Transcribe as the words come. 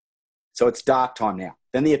So it's dark time now.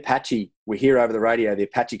 Then the Apache, we hear over the radio, the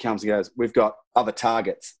Apache comes and goes, we've got other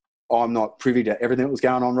targets. I'm not privy to everything that was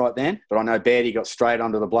going on right then, but I know Beardy got straight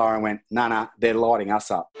under the blower and went, nah, they're lighting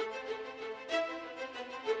us up.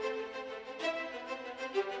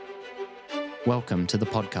 Welcome to the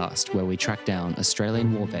podcast where we track down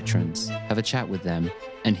Australian war veterans, have a chat with them,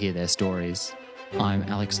 and hear their stories. I'm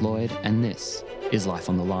Alex Lloyd, and this is Life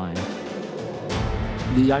on the Line.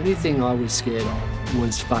 The only thing I was scared of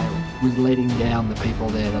was failing, was letting down the people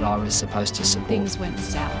there that I was supposed to support. Things went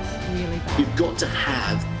south really bad. You've got to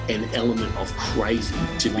have an element of crazy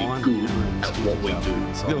to be good at what we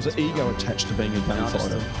do. There was an ego attached to being a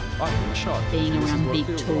gunfighter. Being around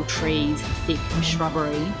big tall trees, thick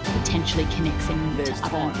shrubbery, potentially connects him to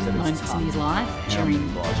other moments in his life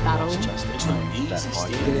during battle. It's not easy.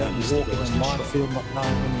 Get out and walk in a minefield not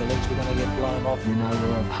knowing when your legs were going to get blown off. You know,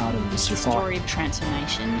 we're a part of this The fight. story of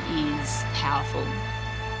transformation is powerful.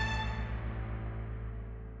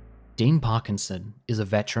 Dean Parkinson is a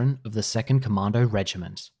veteran of the 2nd Commando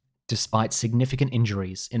Regiment. Despite significant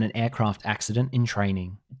injuries in an aircraft accident in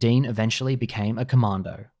training, Dean eventually became a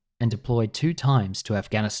commando and deployed 2 times to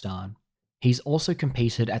Afghanistan. He's also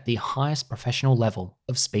competed at the highest professional level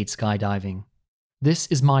of speed skydiving. This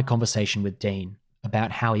is my conversation with Dean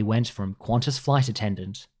about how he went from Qantas flight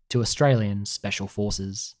attendant to Australian Special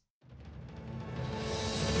Forces.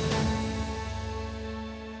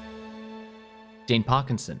 Dean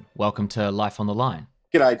Parkinson, welcome to Life on the Line.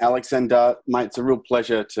 G'day, Alex, and mate, it's a real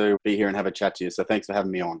pleasure to be here and have a chat to you, so thanks for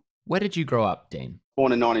having me on. Where did you grow up, Dean?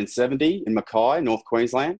 Born in 1970 in Mackay, North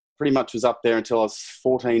Queensland. Pretty much was up there until I was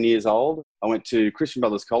 14 years old. I went to Christian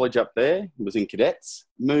Brothers College up there, was in cadets,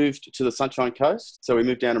 moved to the Sunshine Coast. So we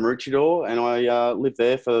moved down to Maroochydore and I lived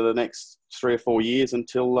there for the next 3 or 4 years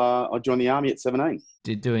until I joined the Army at 17.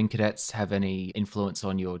 Did doing cadets have any influence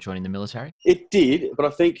on your joining the military? It did, but I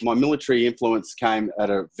think my military influence came at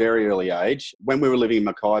a very early age. When we were living in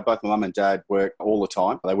Mackay, both my mum and dad worked all the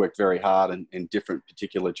time. They worked very hard in different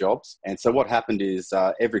particular jobs. And so what happened is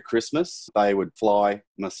every Christmas, they would fly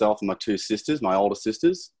myself and my 2 sisters, my older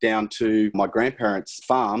sisters, down to my grandparents'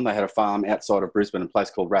 farm. They had a farm outside of Brisbane, a place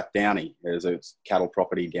called Rathdowney. There's a cattle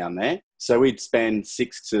property down there. So we'd spend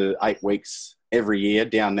 6 to 8 weeks every year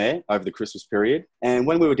down there over the Christmas period. And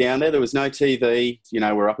when we were down there was no TV. You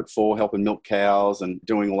know, we're up at 4 helping milk cows and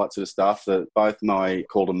doing all that sort of stuff. That both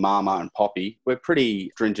called them Mama and Poppy, we're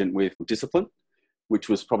pretty stringent with discipline, which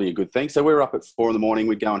was probably a good thing. So we were up at 4 in the morning.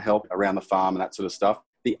 We'd go and help around the farm and that sort of stuff.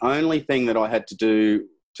 The only thing that I had to do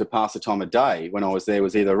to pass the time of day when I was there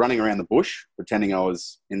was either running around the bush, pretending I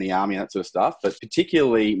was in the army and that sort of stuff. But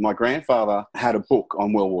particularly my grandfather had a book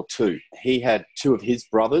on World War II. He had 2 of his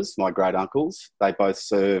brothers, my great uncles. They both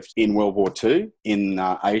served in World War II in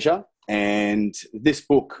Asia. And this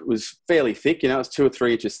book was fairly thick, you know, it was 2 or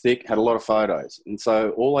 3 inches thick, had a lot of photos. And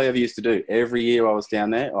so all I ever used to do, every year I was down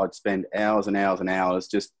there, I'd spend hours and hours and hours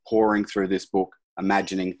just pouring through this book,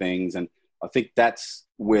 imagining things. And I think that's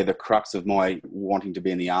where the crux of my wanting to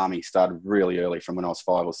be in the army started really early, from when I was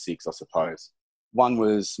 5 or 6, I suppose. One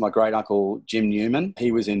was my great uncle, Jim Newman.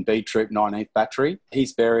 He was in B Troop 19th Battery.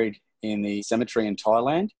 He's buried in the cemetery in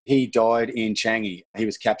Thailand. He died in Changi. He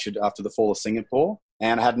was captured after the fall of Singapore.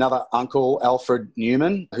 And I had another uncle, Alfred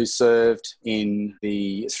Newman, who served in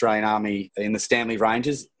the Australian Army in the Stanley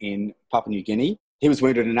Ranges in Papua New Guinea. He was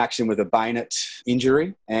wounded in action with a bayonet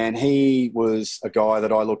injury, and he was a guy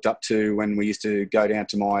that I looked up to when we used to go down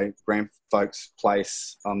to my grandfolks'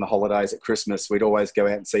 place on the holidays at Christmas. We'd always go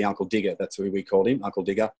out and see Uncle Digger. That's who we called him, Uncle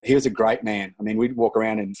Digger. He was a great man. I mean, we'd walk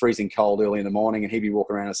around in freezing cold early in the morning, and he'd be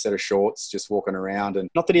walking around in a set of shorts, just walking around. And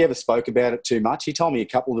not that he ever spoke about it too much. He told me a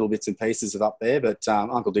couple of little bits and pieces of up there, but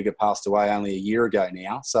Uncle Digger passed away only a year ago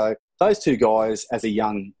now. So those 2 guys, as a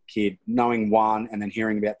young kid, knowing one and then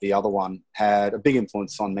hearing about the other one, had a big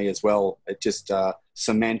influence on me as well. It just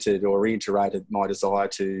cemented or reiterated my desire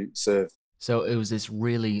to serve. So it was this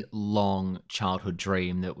really long childhood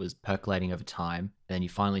dream that was percolating over time. Then you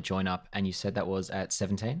finally join up, and you said that was at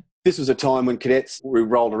 17? This was a time when cadets, we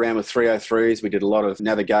rolled around with 303s. We did a lot of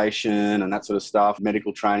navigation and that sort of stuff,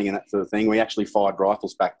 medical training and that sort of thing. We actually fired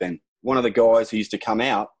rifles back then. One of the guys who used to come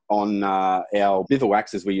out on our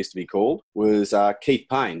bivouacs, as we used to be called, was Keith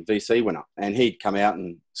Payne, VC winner. And he'd come out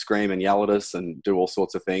and scream and yell at us and do all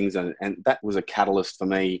sorts of things. And that was a catalyst for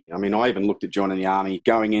me. I mean, I even looked at joining the army,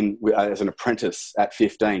 going in as an apprentice at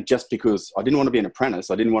 15, just because I didn't want to be an apprentice.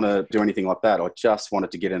 I didn't want to do anything like that. I just wanted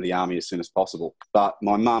to get into the army as soon as possible. But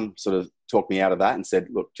my mum sort of talked me out of that and said,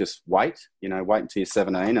 look, just wait until you're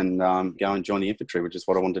 17 and go and join the infantry, which is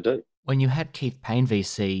what I wanted to do. When you had Keith Payne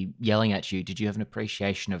VC yelling at you, did you have an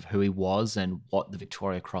appreciation of of who he was and what the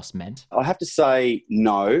Victoria Cross meant? I have to say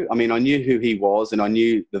no. I mean, I knew who he was, and I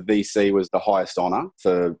knew the VC was the highest honour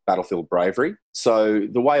for battlefield bravery. So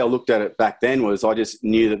the way I looked at it back then was I just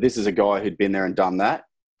knew that this is a guy who'd been there and done that.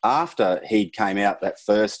 After he came out, that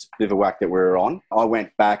first bivouac that we were on, I went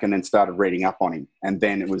back and then started reading up on him. And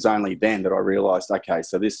then it was only then that I realised, okay,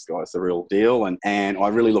 so this guy's the real deal. And I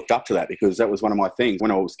really looked up to that because that was one of my things when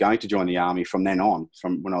I was going to join the army from then on,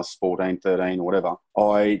 from when I was 14, 13 or whatever.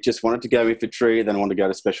 I just wanted to go infantry, then I wanted to go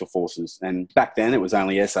to special forces. And back then it was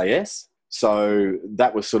only SAS. So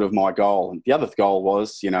that was sort of my goal. And the other goal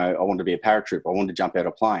was, I wanted to be a paratrooper. I wanted to jump out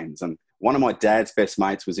of planes. And one of my dad's best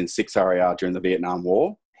mates was in 6 RAR during the Vietnam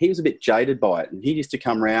War. He was a bit jaded by it. And he used to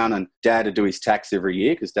come around and Dad would do his tax every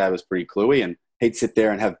year because Dad was pretty cluey. And he'd sit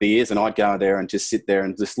there and have beers and I'd go there and just sit there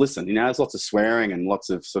and just listen. There's lots of swearing and lots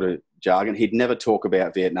of sort of jargon. He'd never talk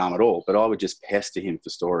about Vietnam at all, but I would just pester him for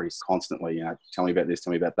stories constantly. Tell me about this, tell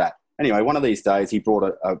me about that. Anyway, one of these days he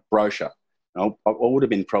brought a brochure. I would have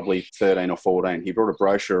been probably 13 or 14. He brought a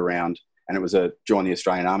brochure around and it was a Join the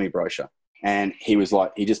Australian Army brochure. And he was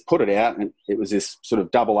like, he just put it out and it was this sort of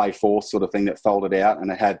double A4 sort of thing that folded out and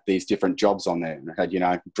it had these different jobs on there. And it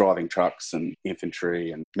had, driving trucks and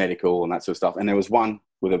infantry and medical and that sort of stuff. And there was one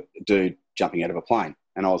with a dude jumping out of a plane.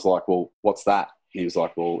 And I was like, well, what's that? And he was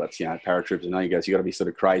like, well, that's, paratroopers. And he goes, you got to be sort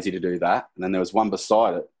of crazy to do that. And then there was one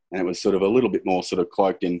beside it. And it was sort of a little bit more sort of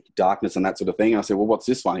cloaked in darkness and that sort of thing. And I said, well, what's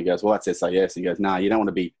this one? He goes, well, that's SAS. And he goes, no, you don't want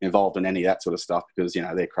to be involved in any of that sort of stuff because,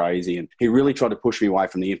 they're crazy. And he really tried to push me away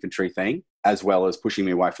from the infantry thing as well as pushing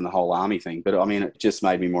me away from the whole army thing. But, it just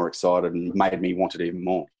made me more excited and made me want it even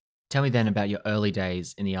more. Tell me then about your early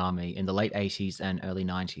days in the army in the late 80s and early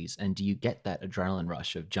 90s. And do you get that adrenaline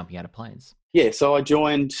rush of jumping out of planes? Yeah, so I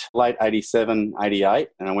joined late 87, 88,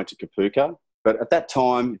 and I went to Kapooka. But at that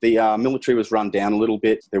time, the military was run down a little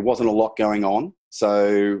bit. There wasn't a lot going on.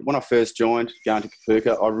 So when I first joined, going to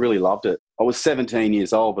Kapooka, I really loved it. I was 17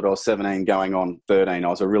 years old, but I was 17 going on 13. I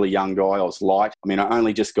was a really young guy. I was light. I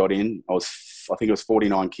only just got in. I think it was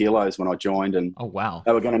 49 kilos when I joined. And oh, wow.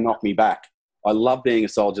 They were going to knock me back. I love being a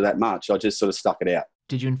soldier that much. I just sort of stuck it out.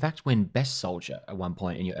 Did you in fact win Best Soldier at one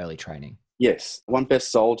point in your early training? Yes. Won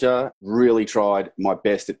Best Soldier, really tried my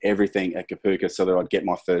best at everything at Kapooka so that I'd get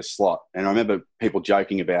my first slot. And I remember people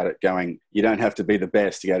joking about it going, you don't have to be the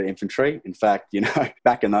best to go to infantry. In fact,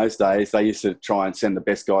 back in those days, they used to try and send the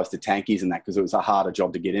best guys to tankies and that because it was a harder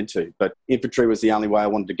job to get into. But infantry was the only way I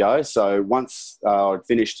wanted to go. So once I'd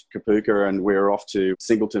finished Kapooka and we were off to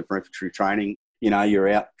Singleton for infantry training, you're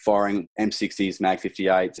out firing M60s, Mag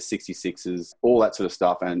 58s, 66s, all that sort of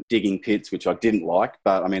stuff, and digging pits, which I didn't like,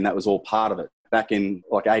 but that was all part of it back in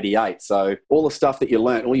 88. So all the stuff that you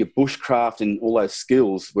learnt, all your bushcraft and all those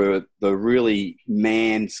skills were the really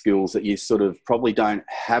manned skills that you sort of probably don't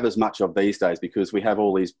have as much of these days because we have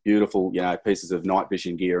all these beautiful, pieces of night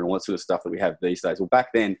vision gear and all that sort of stuff that we have these days. Well,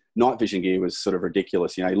 back then, night vision gear was sort of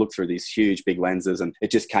ridiculous. You look through these huge, big lenses and it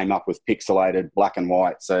just came up with pixelated black and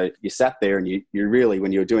white. So you sat there and you really,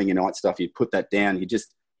 when you were doing your night stuff, you'd put that down,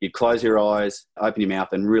 you'd close your eyes, open your mouth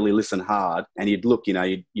and really listen hard. And you'd look,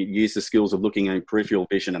 you'd use the skills of looking at peripheral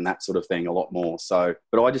vision and that sort of thing a lot more. So,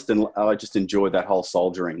 but I just enjoyed that whole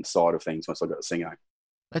soldiering side of things once I got to Singo.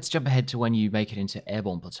 Let's jump ahead to when you make it into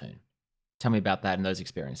Airborne Platoon. Tell me about that and those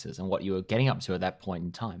experiences and what you were getting up to at that point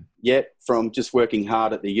in time. Yeah, from just working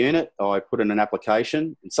hard at the unit, I put in an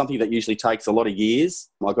application. It's something that usually takes a lot of years.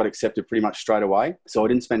 I got accepted pretty much straight away. So I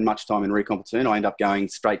didn't spend much time in recon platoon. I ended up going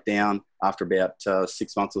straight down after about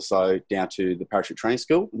 6 months or so down to the parachute training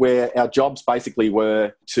school, where our jobs basically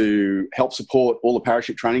were to help support all the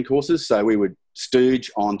parachute training courses. So we would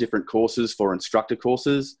stooge on different courses for instructor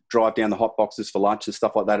courses, drive down the hot boxes for lunch and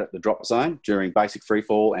stuff like that at the drop zone during basic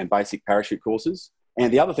freefall and basic parachute courses.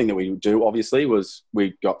 And the other thing that we would do, obviously, was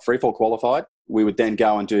we got freefall qualified. We would then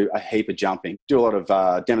go and do a heap of jumping, do a lot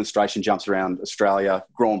of demonstration jumps around Australia,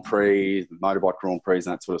 Grand Prix, motorbike Grand Prix and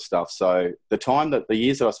that sort of stuff. So the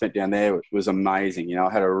years that I spent down there was amazing. I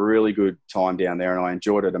had a really good time down there and I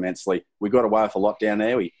enjoyed it immensely. We got away with a lot down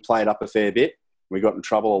there. We played up a fair bit. We got in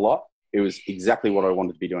trouble a lot. It was exactly what I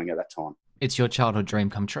wanted to be doing at that time. It's your childhood dream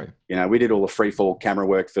come true. We did all the freefall camera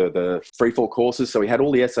work for the freefall courses. So we had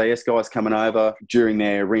all the SAS guys coming over during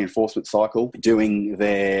their reinforcement cycle, doing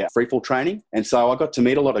their freefall training. And so I got to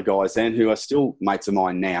meet a lot of guys then who are still mates of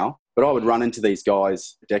mine now. But I would run into these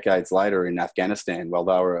guys decades later in Afghanistan while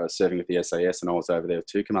they were serving with the SAS and I was over there with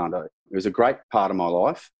 2 Commando. It was a great part of my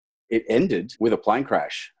life. It ended with a plane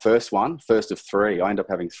crash. First of 3. I ended up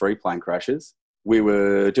having 3 plane crashes. We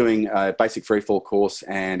were doing a basic freefall course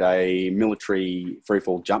and a military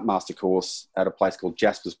freefall jump master course at a place called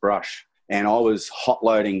Jasper's Brush. And I was hot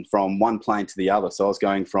loading from one plane to the other. So I was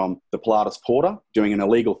going from the Pilatus Porter, doing an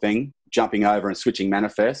illegal thing, jumping over and switching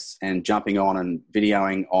manifests and jumping on and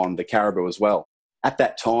videoing on the Caribou as well. At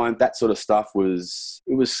that time, that sort of stuff was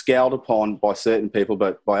scowled upon by certain people,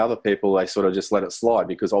 but by other people, they sort of just let it slide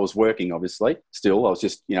because I was working, obviously. Still, I was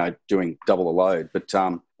just, doing double the load. But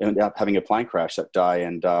I ended up having a plane crash that day,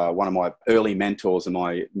 and one of my early mentors in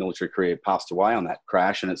my military career passed away on that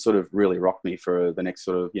crash, and it sort of really rocked me for the next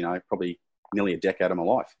sort of, probably nearly a decade of my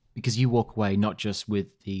life. Because you walk away not just with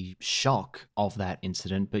the shock of that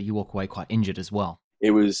incident, but you walk away quite injured as well. It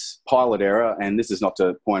was pilot error, and this is not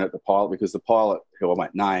to point at the pilot because the pilot, who I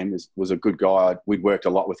won't name, was a good guy. We'd worked a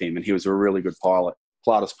lot with him, and he was a really good pilot.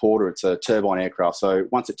 Pilatus Porter, it's a turbine aircraft, so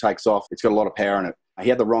once it takes off, it's got a lot of power in it. He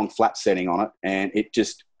had the wrong flap setting on it, and it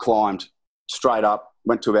just climbed straight up,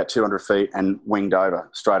 went to about 200 feet and winged over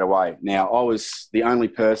straight away. Now, I was the only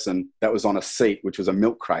person that was on a seat, which was a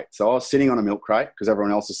milk crate. So I was sitting on a milk crate because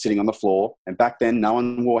everyone else was sitting on the floor. And back then, no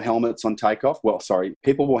one wore helmets on takeoff. Well, sorry,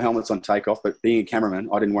 people wore helmets on takeoff, but being a cameraman,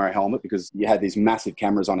 I didn't wear a helmet because you had these massive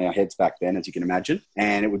cameras on our heads back then, as you can imagine,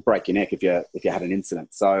 and it would break your neck if you had an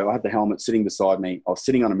incident. So I had the helmet sitting beside me. I was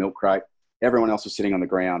sitting on a milk crate. Everyone else was sitting on the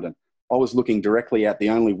ground, and I was looking directly at the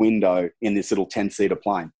only window in this little 10-seater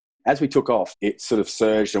plane. As we took off, it sort of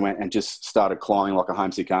surged and went and just started climbing like a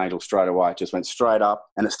homesick angel straight away. It just went straight up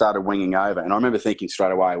and it started winging over. And I remember thinking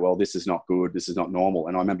straight away, well, this is not good. This is not normal.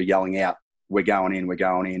 And I remember yelling out, we're going in,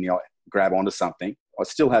 grab onto something. I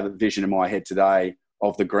still have a vision in my head today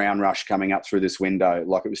of the ground rush coming up through this window.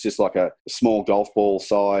 Like it was just like a small golf ball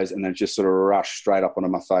size and then just sort of rushed straight up onto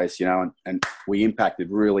my face, and we impacted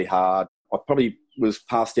really hard. I probably was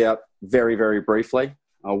passed out very, very briefly.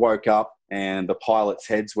 I woke up and the pilots'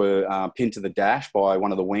 heads were pinned to the dash by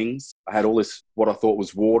one of the wings. I had all this, what I thought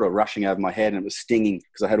was water rushing over my head, and it was stinging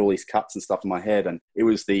because I had all these cuts and stuff in my head. And it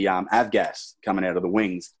was the avgas coming out of the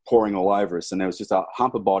wings, pouring all over us. And there was just a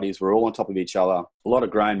hump of bodies. We're all on top of each other. A lot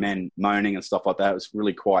of grown men moaning and stuff like that. It was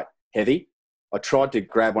really quite heavy. I tried to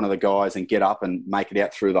grab one of the guys and get up and make it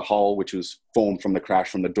out through the hole, which was formed from the crash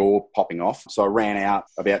from the door popping off. So I ran out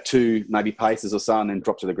about 2 maybe paces or so and then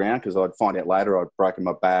dropped to the ground because I'd find out later I'd broken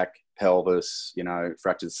my back, pelvis,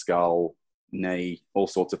 fractured skull, knee, all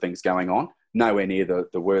sorts of things going on. Nowhere near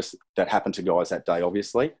the worst that happened to guys that day,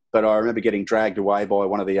 obviously. But I remember getting dragged away by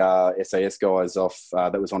one of the SAS guys off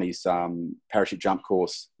that was on his parachute jump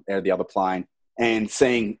course out of the other plane, and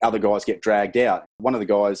seeing other guys get dragged out. One of the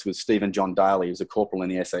guys was Stephen John Daly. He was a corporal in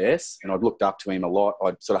the SAS, and I'd looked up to him a lot.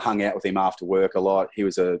 I'd sort of hung out with him after work a lot. He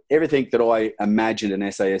was everything that I imagined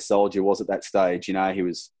an SAS soldier was at that stage. He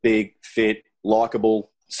was big, fit, likeable,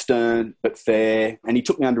 stern but fair, and he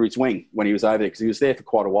took me under his wing when he was over there because he was there for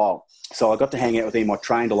quite a while. So I got to hang out with him. I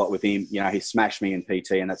trained a lot with him. He smashed me in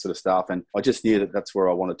PT and that sort of stuff, and I just knew that that's where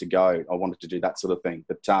I wanted to go. I wanted to do that sort of thing.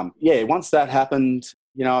 But once that happened,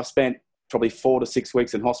 I spent probably 4 to 6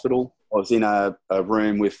 weeks in hospital. I was in a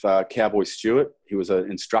room with Cowboy Stewart. He was an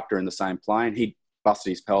instructor in the same plane. He'd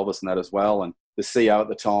busted his pelvis and that as well, and the CO at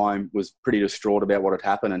the time was pretty distraught about what had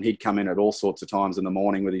happened, and he'd come in at all sorts of times in the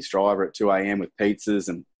morning with his driver at 2 a.m. with pizzas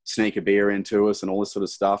and sneak a beer into us and all this sort of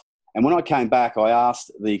stuff. And when I came back, I asked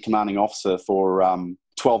the commanding officer for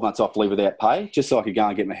 12 months off leave without pay, just so I could go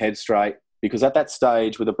and get my head straight. Because at that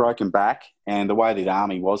stage, with a broken back and the way the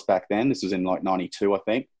army was back then, this was in like 92, I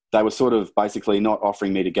think, they were sort of basically not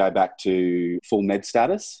offering me to go back to full med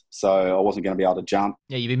status. So I wasn't going to be able to jump.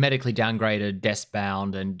 Yeah, you've been medically downgraded, desk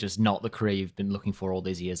bound, and just not the career you've been looking for all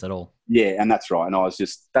these years at all. Yeah, and that's right. And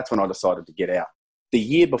that's when I decided to get out. The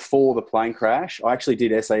year before the plane crash, I actually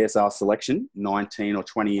did SASR selection, 19 or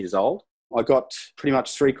 20 years old. I got pretty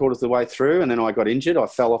much 3/4 of the way through, and then I got injured. I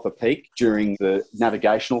fell off a peak during the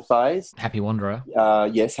navigational phase. Happy Wanderer.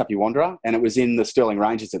 Yes, Happy Wanderer. And it was in the Stirling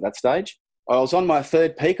Ranges at that stage. I was on my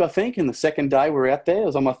 3rd peak, I think, and the second day we were out there. I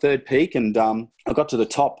was on my 3rd peak, and I got to the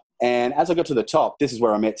top. And as I got to the top, this is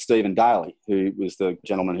where I met Stephen Daly, who was the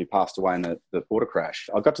gentleman who passed away in the Porter crash.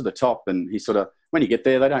 I got to the top, and he sort of, when you get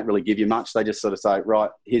there, they don't really give you much. They just sort of say,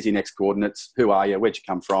 right, here's your next coordinates. Who are you? Where'd you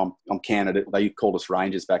come from? I'm candidate. They called us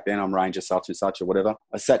Rangers back then. I'm Ranger such and such or whatever.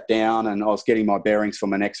 I sat down and I was getting my bearings for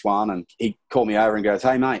my next one, and he called me over and goes,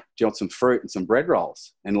 hey, mate, do you want some fruit and some bread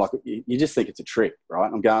rolls? And like, you just think it's a trick,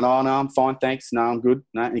 right? I'm going, oh, no, I'm fine, thanks. No, I'm good.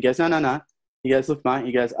 No. And he goes, no. He goes, look, mate.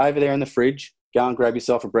 He goes, over there in the fridge, go and grab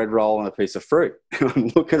yourself a bread roll and a piece of fruit.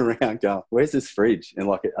 I'm looking around going, where's this fridge? And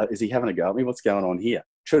like, is he having a go at me? What's going on here?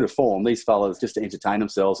 True to form, these fellas, just to entertain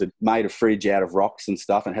themselves, had made a fridge out of rocks and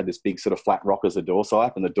stuff and had this big sort of flat rock as a door. So I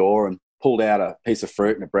opened the door and pulled out a piece of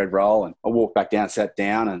fruit and a bread roll, and I walked back down, sat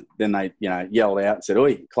down, and then they, yelled out and said,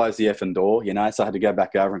 "Oi, close the effing door," So I had to go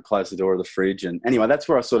back over and close the door of the fridge. And anyway, that's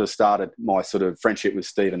where I sort of started my sort of friendship with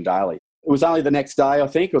Stephen Daly. It was only the next day, I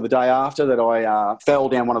think, or the day after, that I fell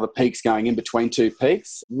down one of the peaks going in between two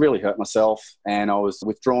peaks, really hurt myself, and I was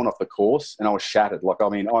withdrawn off the course, and I was shattered.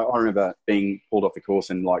 I remember being pulled off the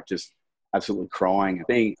course and just absolutely crying,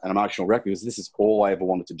 being an emotional wreck, because this is all I ever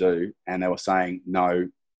wanted to do, and they were saying no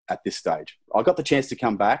at this stage. I got the chance to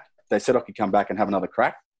come back. They said I could come back and have another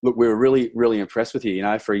crack. Look, we were really, really impressed with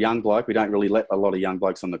you. For a young bloke, we don't really let a lot of young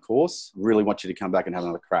blokes on the course. Really want you to come back and have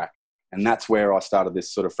another crack. And that's where I started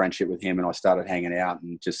this sort of friendship with him, and I started hanging out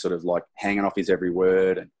and just sort of hanging off his every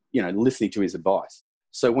word and, listening to his advice.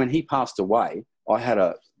 So when he passed away, I had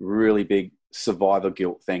a really big survivor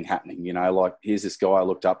guilt thing happening, here's this guy I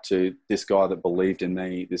looked up to, this guy that believed in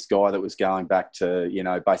me, this guy that was going back to,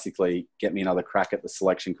 basically get me another crack at the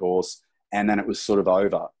selection course. And then it was sort of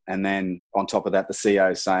over. And then on top of that, the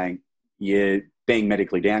CEO saying, you're being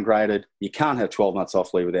medically downgraded. You can't have 12 months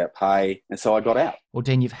off leave without pay. And so I got out. Well,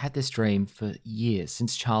 Dean, you've had this dream for years,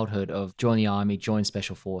 since childhood, of join the army, join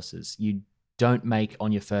special forces. You don't make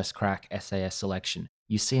on your first crack SAS selection.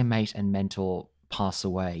 You see a mate and mentor pass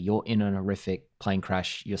away. You're in an horrific plane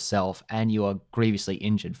crash yourself, and you are grievously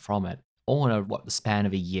injured from it. All in the span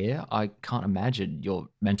of a year. I can't imagine your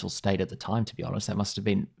mental state at the time, to be honest. That must have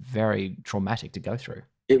been very traumatic to go through.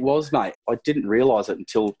 It was, mate. I didn't realise it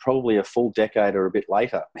until probably a full decade or a bit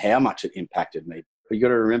later, how much it impacted me. But you got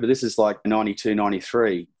to remember, this is 92,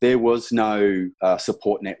 93. There was no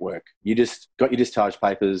support network. You just got your discharge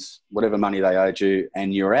papers, whatever money they owed you,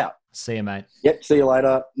 and you're out. See you, mate. Yep, see you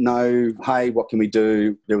later. No, hey, what can we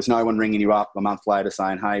do? There was no one ringing you up a month later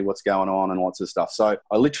saying, hey, what's going on, and lots of stuff. So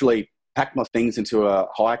I literally packed my things into a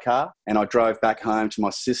hire car, and I drove back home to my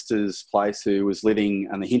sister's place, who was living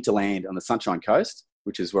on the hinterland on the Sunshine Coast,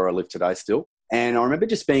 which is where I live today still. And I remember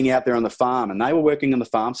just being out there on the farm, and they were working on the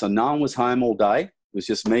farm, so no one was home all day. It was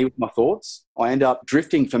just me with my thoughts. I ended up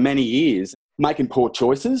drifting for many years, making poor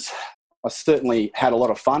choices. I certainly had a lot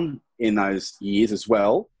of fun in those years as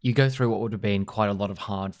well. You go through what would have been quite a lot of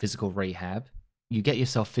hard physical rehab. You get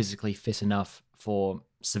yourself physically fit enough for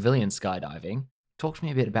civilian skydiving. Talk to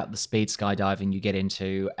me a bit about the speed skydiving you get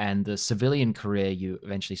into and the civilian career you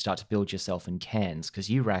eventually start to build yourself in Cairns, because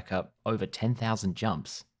you rack up over 10,000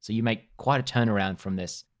 jumps. So you make quite a turnaround from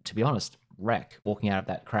this, to be honest, wreck, walking out of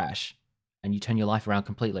that crash, and you turn your life around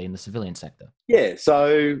completely in the civilian sector. Yeah,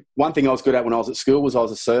 so one thing I was good at when I was at school was I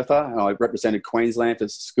was a surfer, and I represented Queensland for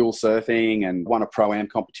school surfing and won a Pro-Am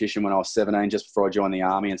competition when I was 17, just before I joined the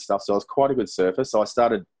army and stuff. So I was quite a good surfer. So I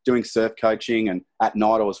started doing surf coaching, and at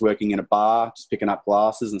night I was working in a bar, just picking up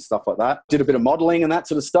glasses and stuff like that. Did a bit of modelling and that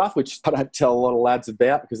sort of stuff, which I don't tell a lot of lads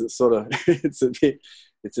about because it's sort of, it's a bit...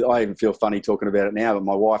 I even feel funny talking about it now, but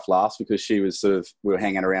my wife laughs because she was we were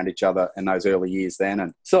hanging around each other in those early years then.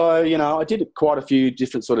 And so, I did quite a few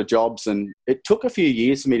different sort of jobs, and it took a few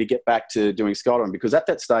years for me to get back to doing skydiving, because at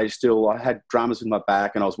that stage still I had dramas with my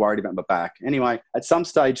back and I was worried about my back. Anyway, at some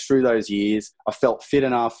stage through those years, I felt fit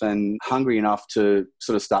enough and hungry enough to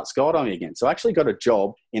sort of start skydiving again. So I actually got a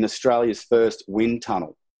job in Australia's first wind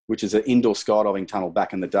tunnel, which is an indoor skydiving tunnel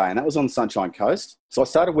back in the day. And that was on the Sunshine Coast. So I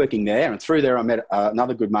started working there, and through there I met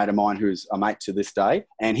another good mate of mine who's a mate to this day.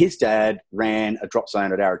 And his dad ran a drop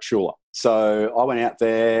zone at Arachula. So I went out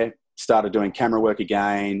there, started doing camera work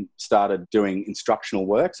again, started doing instructional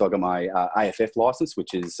work. So I got my AFF license,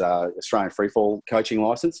 which is Australian Freefall coaching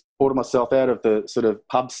license. Pulled myself out of the sort of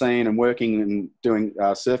pub scene and working and doing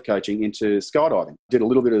surf coaching into skydiving. Did a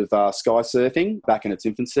little bit of sky surfing back in its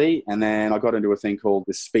infancy, and then I got into a thing called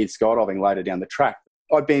the speed skydiving later down the track.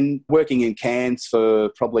 I'd been working in Cairns for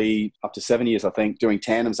probably up to 7 years, I think, doing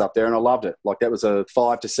tandems up there, and I loved it. That was a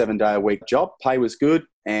 5 to 7 day a week job. Pay was good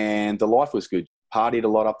and the life was good. Partied a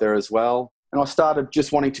lot up there as well. And I started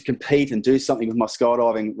just wanting to compete and do something with my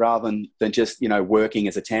skydiving rather than just, working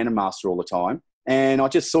as a tandem master all the time. And I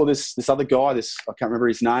just saw this other guy, I can't remember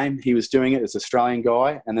his name. He was doing it as an Australian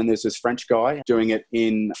guy. And then there's this French guy doing it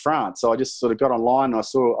in France. So I just sort of got online and I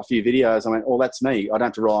saw a few videos. I went, oh, that's me. I don't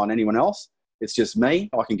have to rely on anyone else. It's just me.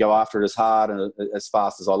 I can go after it as hard and as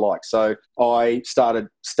fast as I like. So I started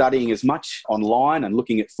studying as much online and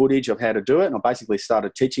looking at footage of how to do it. And I basically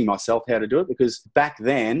started teaching myself how to do it, because back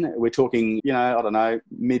then, we're talking,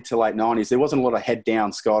 mid to late 90s, there wasn't a lot of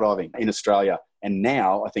head-down skydiving in Australia. And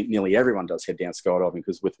now I think nearly everyone does head-down skydiving,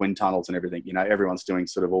 because with wind tunnels and everything, everyone's doing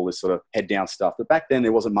sort of all this sort of head-down stuff. But back then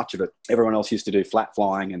there wasn't much of it. Everyone else used to do flat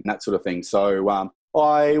flying and that sort of thing. So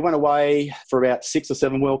I went away for about 6 or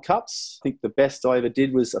 7 World Cups. I think the best I ever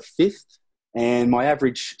did was a 5th And my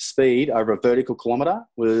average speed over a vertical kilometre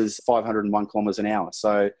was 501 kilometres an hour.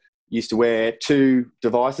 So used to wear 2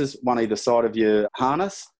 devices, one either side of your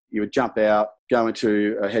harness. You would jump out, go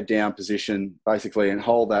into a head down position basically and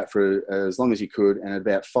hold that for as long as you could. And at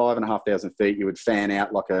about 5,500 feet, you would fan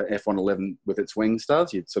out like a F-111 with its wings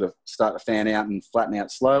does. You'd sort of start to fan out and flatten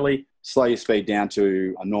out slowly, slow your speed down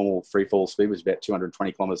to a normal free fall speed, which is about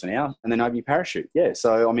 220 kilometres an hour, and then over your parachute. Yeah,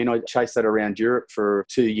 so I mean, I chased that around Europe for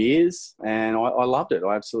 2 years and I loved it.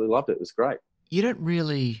 I absolutely loved it. It was great. You don't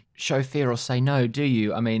really show fear or say no, do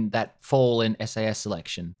you? I mean, that fall in SAS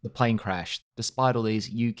selection, the plane crash, despite all these,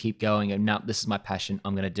 you keep going and, no, this is my passion,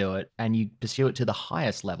 I'm going to do it. And you pursue it to the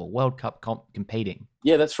highest level, World Cup competing.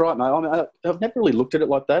 Yeah, that's right, mate. I mean, I've never really looked at it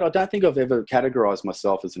like that. I don't think I've ever categorised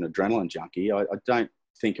myself as an adrenaline junkie. I don't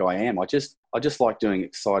think I am. I just like doing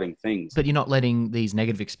exciting things. But you're not letting these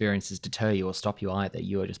negative experiences deter you or stop you either.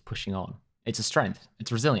 You are just pushing on. It's a strength.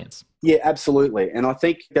 It's resilience. Yeah, absolutely. And I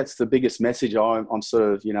think that's the biggest message I'm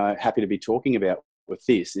sort of, happy to be talking about with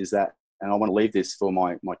this is that, and I want to leave this for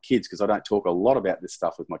my kids because I don't talk a lot about this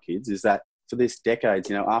stuff with my kids, is that for this decades,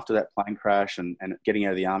 after that plane crash and getting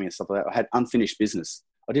out of the army and stuff like that, I had unfinished business.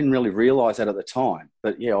 I didn't really realise that at the time.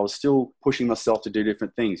 But yeah, I was still pushing myself to do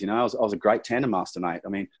different things. I was a great tandem master, mate. I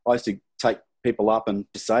mean, I used to take people up and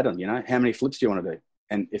just say to them, how many flips do you want to do?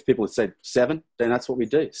 And if people had said 7, then that's what we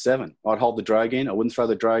do, 7. I'd hold the drogue in. I wouldn't throw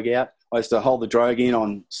the drogue out. I used to hold the drogue in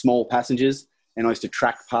on small passengers, and I used to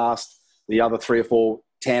track past the other 3 or 4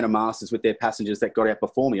 tandem masters with their passengers that got out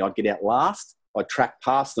before me. I'd get out last. I'd track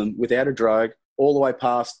past them without a drogue, all the way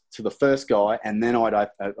past to the first guy, and then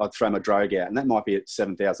I'd throw my drogue out. And that might be at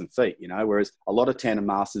 7,000 feet, whereas a lot of tandem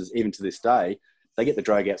masters, even to this day, they get the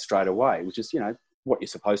drogue out straight away, which is, what you're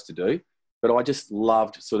supposed to do. But I just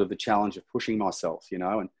loved sort of the challenge of pushing myself, and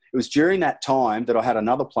it was during that time that I had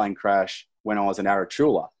another plane crash when I was in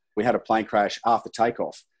Arachula. We had a plane crash after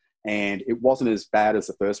takeoff and it wasn't as bad as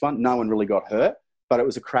the first one. No one really got hurt, but it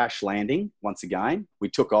was a crash landing once again. We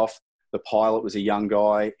took off. The pilot was a young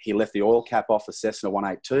guy. He left the oil cap off for Cessna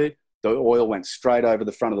 182. The oil went straight over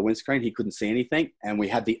the front of the windscreen. He couldn't see anything. And we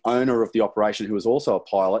had the owner of the operation, who was also a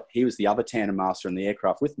pilot. He was the other tandem master in the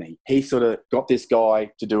aircraft with me. He sort of got this guy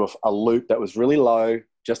to do a loop that was really low,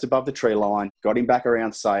 just above the tree line, got him back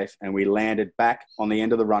around safe, and we landed back on the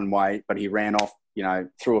end of the runway, but he ran off,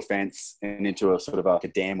 through a fence and into a sort of a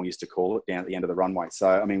dam, we used to call it, down at the end of the runway. So,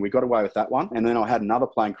 I mean, we got away with that one. And then I had another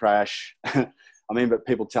plane crash. I mean, but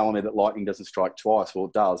people telling me that lightning doesn't strike twice. Well,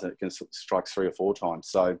 it does. It can strike 3 or 4 times.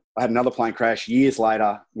 So I had another plane crash years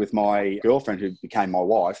later with my girlfriend, who became my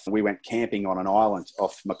wife. We went camping on an island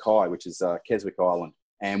off Mackay, which is Keswick Island.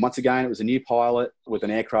 And once again, it was a new pilot with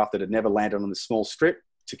an aircraft that had never landed on this small strip.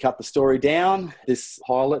 To cut the story down, this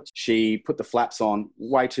pilot, she put the flaps on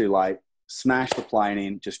way too late, smashed the plane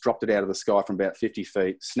in, just dropped it out of the sky from about 50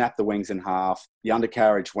 feet, snapped the wings in half, the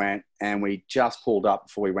undercarriage went, and we just pulled up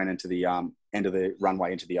before we went into the end of the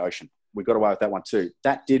runway into the ocean. We got away with that one too.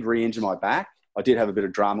 That did re-injure my back. I did have a bit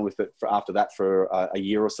of drama with it after that for a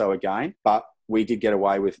year or so again, but we did get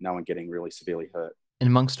away with no one getting really severely hurt. And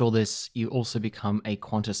amongst all this, you also become a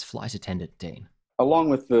Qantas flight attendant, Dean. Along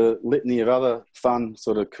with the litany of other fun,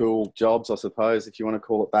 sort of cool jobs, I suppose, if you want to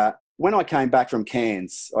call it that. When I came back from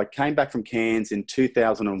Cairns in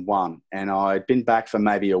 2001, and I'd been back for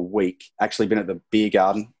maybe a week, actually been at the beer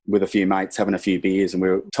garden with a few mates having a few beers, and we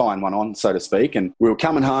were tying one on, so to speak. And we were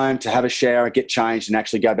coming home to have a shower, get changed, and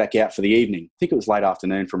actually go back out for the evening. I think it was late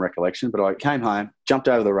afternoon from recollection, but I came home, jumped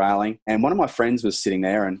over the railing, and one of my friends was sitting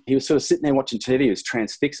there, and he was sort of sitting there watching TV. He was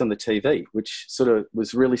transfixed on the TV, which sort of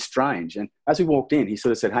was really strange. And as we walked in, he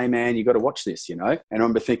sort of said, "Hey man, you got to watch this, And I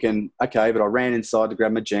remember thinking, okay, but I ran inside to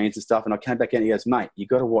grab my jeans and stuff, and I came back out and he goes, "Mate, you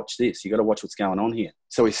got to watch this. You got to watch what's going on here."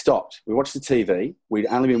 So we stopped. We watched the TV. We'd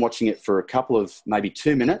only been watching it for a couple of, maybe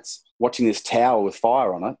 2 minutes, watching this tower with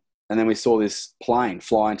fire on it. And then we saw this plane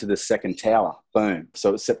fly into the second tower. Boom. So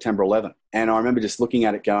it was September 11th. And I remember just looking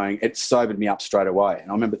at it going, it sobered me up straight away.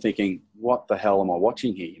 And I remember thinking, what the hell am I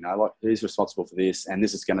watching here? Who's responsible for this? And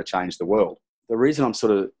this is going to change the world. The reason I'm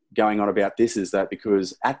sort of going on about this is that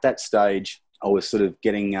because at that stage, I was sort of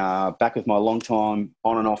getting back with my long-time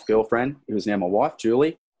on and off girlfriend, who is now my wife,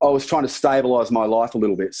 Julie. I was trying to stabilise my life a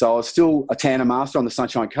little bit. So I was still a tandem master on the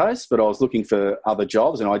Sunshine Coast, but I was looking for other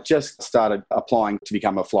jobs, and I just started applying to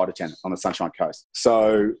become a flight attendant on the Sunshine Coast.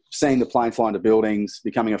 So seeing the plane fly into buildings,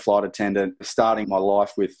 becoming a flight attendant, starting my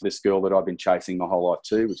life with this girl that I've been chasing my whole life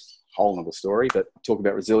too, which is a whole other story, but talk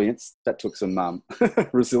about resilience. That took some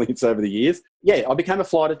resilience over the years. Yeah, I became a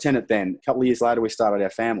flight attendant then. A couple of years later, we started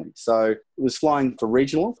our family. So it was flying for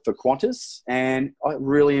regional, for Qantas, and I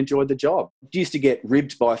really enjoyed the job. Used to get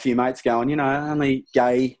ribbed by a few mates going, you know, only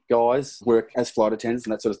gay guys work as flight attendants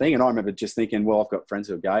and that sort of thing. And I remember just thinking, well, I've got friends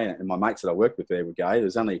who are gay, and my mates that I worked with there were gay.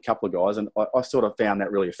 There's only a couple of guys, and I sort of found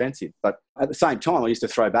that really offensive. But at the same time, I used to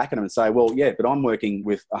throw back at them and say, well, yeah, but I'm working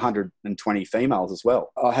with 120 females as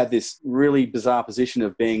well. I had this really bizarre position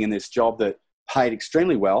of being in this job that paid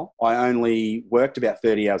extremely well. I only worked about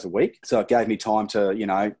 30 hours a week. So it gave me time to, you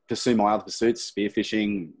know, pursue my other pursuits,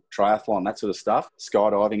 spearfishing, triathlon, that sort of stuff,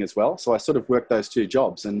 skydiving as well. So I sort of worked those two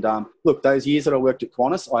jobs. And look, those years that I worked at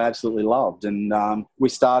Qantas, I absolutely loved. And we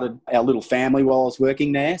started our little family while I was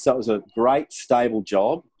working there. So it was a great, stable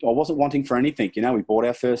job. I wasn't wanting for anything. You know, we bought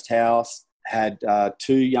our first house, had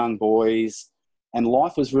 2 young boys, and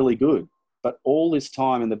life was really good. But all this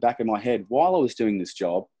time in the back of my head, while I was doing this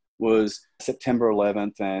job, was September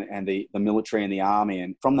 11th and the military and the army.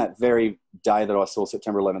 And from that very day that I saw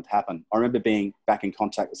September 11th happen, I remember being back in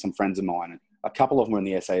contact with some friends of mine. And a couple of them were in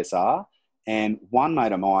the SASR, and one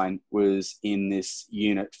mate of mine was in this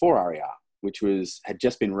unit 4RER, which had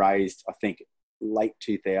just been raised, I think, late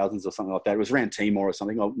 2000s or something like that. It was around Timor or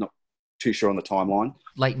something. I'm not too sure on the timeline.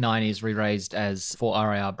 Late 90s, re-raised as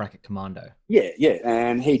 4RER Bracket Commando. Yeah.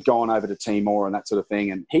 And he'd gone over to Timor and that sort of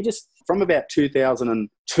thing. And he just, from about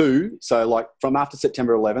 2002, so like from after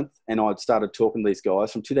September 11th, and I'd started talking to these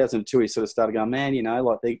guys, from 2002, he sort of started going, man, you know,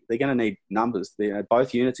 like they're going to need numbers.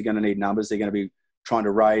 Both units are going to need numbers. They're going to be trying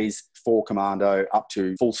to raise 4 Commando up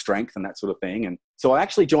to full strength and that sort of thing. And so I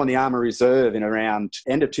actually joined the Army Reserve in around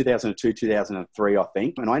end of 2002, 2003, I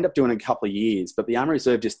think. And I ended up doing a couple of years, but the Army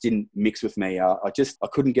Reserve just didn't mix with me. I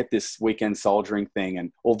couldn't get this weekend soldiering thing.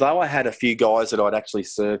 And although I had a few guys that I'd actually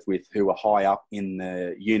served with who were high up in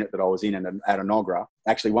the unit that I was in at Enoggera,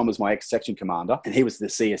 actually one was my ex-section commander and he was the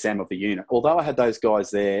CSM of the unit. Although I had those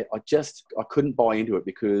guys there, I couldn't buy into it,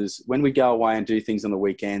 because when we go away and do things on the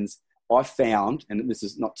weekends, I found, and this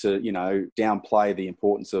is not to, you know, downplay the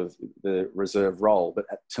importance of the reserve role, but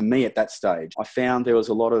to me at that stage, I found there was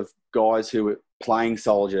a lot of guys who were playing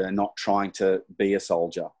soldier and not trying to be a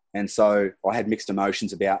soldier. And so I had mixed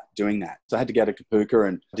emotions about doing that. So I had to go to Kapooka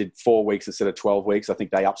and I did 4 weeks instead of 12 weeks. I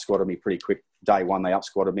think they up-squatted me pretty quick. Day one, they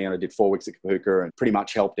up-squatted me and I did 4 weeks at Kapooka and pretty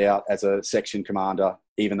much helped out as a section commander,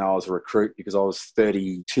 even though I was a recruit, because I was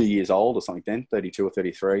 32 years old or something then, 32 or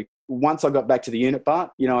 33. Once I got back to the unit,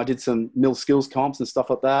 but, you know, I did some mil skills comps and stuff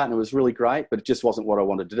like that, and it was really great, but it just wasn't what I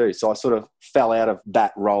wanted to do. So I sort of fell out of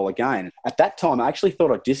that role again. At that time, I actually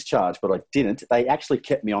thought I discharged, but I didn't. They actually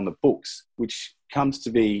kept me on the books, which comes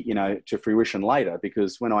to be, you know, to fruition later,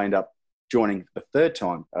 because when I end up joining the third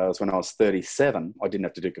time, was when I was 37. I didn't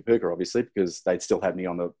have to do Kapooka, obviously, because they'd still had me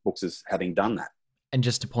on the books as having done that. And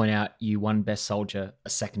just to point out, you won Best Soldier a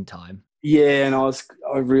second time. Yeah, and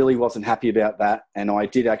I really wasn't happy about that. And I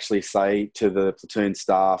did actually say to the platoon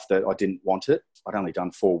staff that I didn't want it. I'd only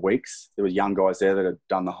done 4 weeks. There were young guys there that had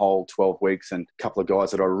done the whole 12 weeks and a couple of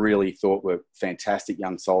guys that I really thought were fantastic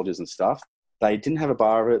young soldiers and stuff. They didn't have a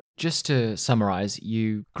bar of it. Just to summarize,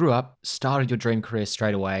 you grew up, started your dream career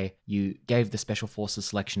straight away. You gave the Special Forces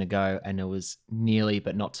selection a go, and it was nearly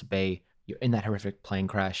but not to be. You're in that horrific plane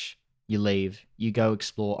crash. You leave. You go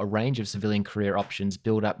explore a range of civilian career options,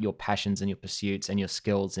 build up your passions and your pursuits and your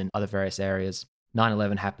skills in other various areas.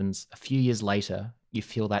 9/11 happens. A few years later, you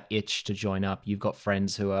feel that itch to join up. You've got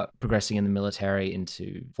friends who are progressing in the military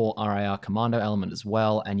into 4RER commando element as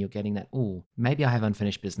well, and you're getting that, ooh, maybe I have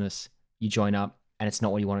unfinished business. You join up and it's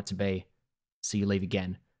not what you want it to be, so you leave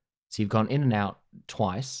again. So you've gone in and out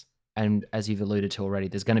twice, and as you've alluded to already,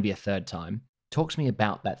 there's going to be a third time. Talk to me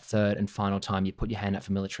about that third and final time you put your hand up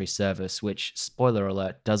for military service, which, spoiler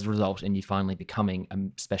alert, does result in you finally becoming a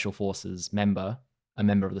Special Forces member, a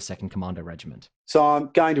member of the 2nd Commando Regiment. So I'm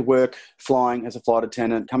going to work flying as a flight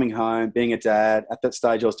attendant, coming home, being a dad. At that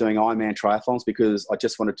stage, I was doing Ironman triathlons because I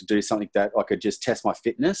just wanted to do something that I could just test my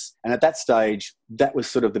fitness. And at that stage, that was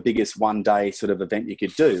sort of the biggest one-day sort of event you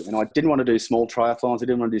could do. And I didn't want to do small triathlons. I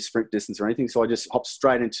didn't want to do sprint distance or anything. So I just hopped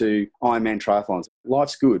straight into Ironman triathlons.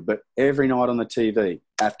 Life's good, but every night on the TV,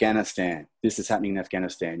 Afghanistan, this is happening in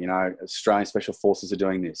Afghanistan, you know, Australian Special Forces are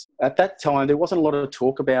doing this. At that time, there wasn't a lot of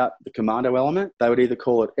talk about the commando element. They would either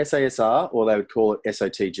call it SASR or they would call it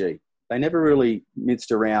SOTG. They never really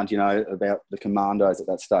minced around, you know, about the commandos at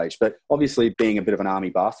that stage. But obviously being a bit of an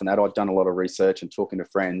army buff and that, I'd done a lot of research and talking to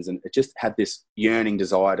friends, and it just had this yearning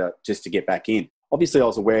desire to get back in. Obviously I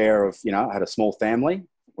was aware of, you know, I had a small family.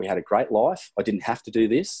 We had a great life. I didn't have to do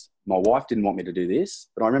this. My wife didn't want me to do this,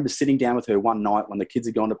 but I remember sitting down with her one night when the kids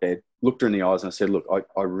had gone to bed, looked her in the eyes and I said, look,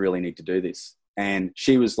 I really need to do this. And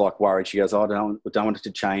she was like worried. She goes, I don't want it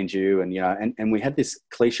to change you. And, you know, and we had this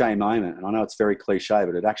cliche moment, and I know it's very cliche,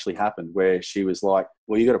 but it actually happened, where she was like,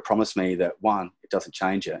 well, you got to promise me that, one, it doesn't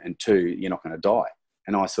change you, and two, you're not going to die.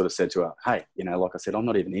 And I sort of said to her, hey, you know, like I said, I'm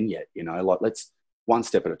not even in yet, you know, like let's one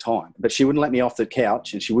step at a time. But she wouldn't let me off the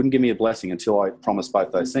couch, and she wouldn't give me a blessing until I promised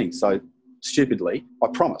both those things. So stupidly, I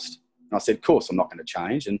promised. And I said, of course, I'm not going to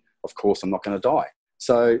change. And of course, I'm not going to die.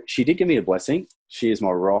 So she did give me a blessing. She is my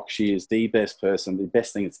rock. She is the best person, the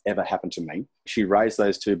best thing that's ever happened to me. She raised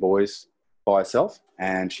those two boys by herself,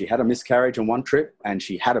 and she had a miscarriage on one trip, and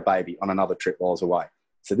she had a baby on another trip while I was away.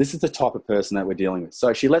 So this is the type of person that we're dealing with.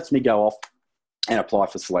 So she lets me go off and apply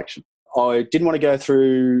for selection. I didn't want to go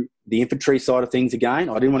through the infantry side of things again.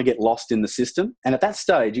 I didn't want to get lost in the system. And at that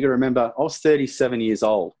stage, you got to remember, I was 37 years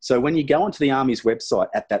old. So when you go onto the Army's website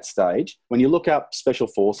at that stage, when you look up Special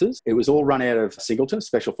Forces, it was all run out of Singleton,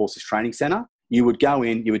 Special Forces Training Centre. You would go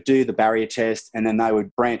in, you would do the barrier test, and then they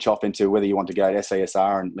would branch off into whether you want to go to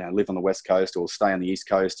SASR and, you know, live on the West Coast, or stay on the East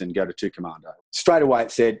Coast and go to 2 Commando. Straight away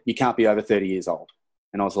it said, you can't be over 30 years old.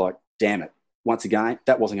 And I was like, damn it. Once again,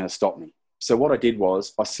 that wasn't going to stop me. So what I did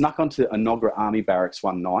was I snuck onto Enoggera Army Barracks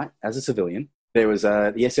one night as a civilian. There was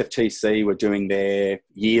the SFTC were doing their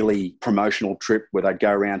yearly promotional trip where they'd go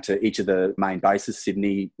around to each of the main bases,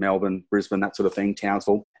 Sydney, Melbourne, Brisbane, that sort of thing,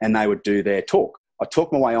 Townsville, and they would do their talk. I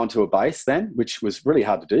talked my way onto a base then, which was really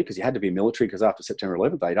hard to do because you had to be military, because after September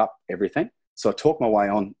 11th, they'd up everything. So I talked my way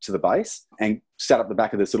on to the base and sat up the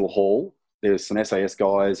back of this little hall. There was some SAS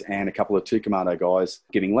guys and a couple of 2 Commando guys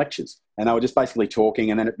giving lectures. And they were just basically talking,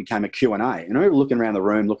 and then it became a Q&A. And I remember looking around the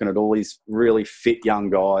room, looking at all these really fit young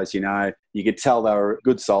guys, you know. You could tell they were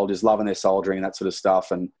good soldiers, loving their soldiering and that sort of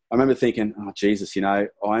stuff. And I remember thinking, oh, Jesus, you know,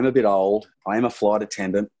 I'm a bit old. I am a flight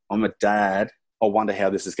attendant. I'm a dad. I wonder how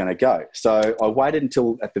this is going to go. So I waited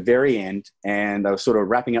until at the very end, and they were sort of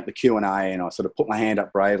wrapping up the Q&A, and I sort of put my hand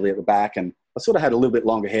up bravely at the back, and I sort of had a little bit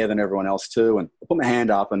longer hair than everyone else too. And I put my hand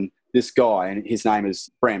up, and this guy, and his name is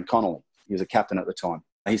Bram Connolly. He was a captain at the time.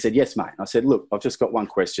 And he said, yes, mate. And I said, look, I've just got one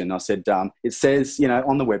question. I said, it says, you know,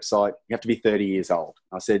 on the website, you have to be 30 years old.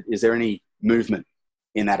 I said, is there any movement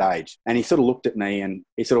in that age? And he sort of looked at me, and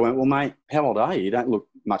he sort of went, well, mate, how old are you? You don't look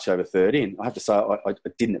much over 30. And I have to say, I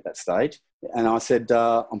didn't at that stage. And I said,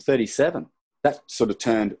 I'm 37. That sort of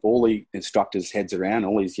turned all the instructors' heads around,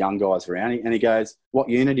 all these young guys around. And he goes, what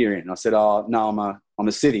unit are you in? And I said, oh, no, I'm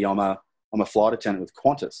a civvy. I'm a flight attendant with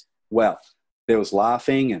Qantas. Well, there was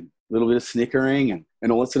laughing and a little bit of snickering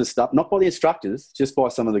and all that sort of stuff, not by the instructors, just by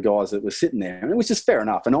some of the guys that were sitting there. And it was just fair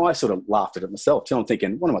enough. And I sort of laughed at it myself too. I'm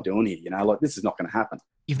thinking, what am I doing here? You know, like, this is not going to happen.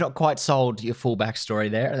 You've not quite sold your full backstory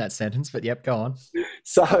there in that sentence, but yep, go on.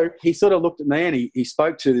 So he sort of looked at me, and he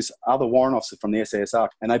spoke to this other warrant officer from the SASR,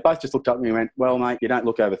 and they both just looked up at me and went, well, mate, you don't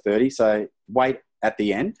look over 30, so wait at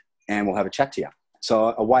the end and we'll have a chat to you. So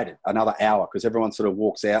I waited another hour, because everyone sort of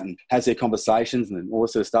walks out and has their conversations and all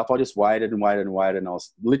this sort of stuff. I just waited and waited and waited, and I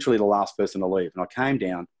was literally the last person to leave. And I came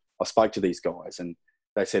down, I spoke to these guys, and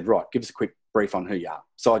they said, right, give us a quick brief on who you are.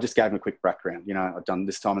 So I just gave them a quick background. You know, I've done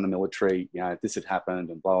this time in the military, you know, this had happened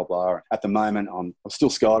and blah, blah, blah. At the moment, I'm still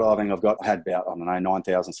skydiving. I had about, I don't know,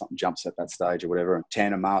 9,000 something jumps at that stage or whatever. And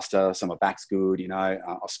tandem master, so my back's good, you know,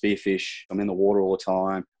 I spearfish. I'm in the water all the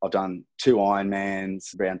time. I've done 2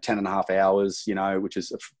 Ironmans, around 10 and a half hours, you know, which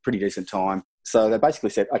is a pretty decent time. So they basically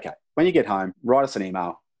said, okay, when you get home, write us an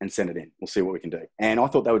email and send it in. We'll see what we can do. And I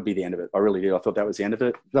thought that would be the end of it. I really did. I thought that was the end of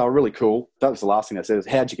it. They were really cool. That was the last thing they said was,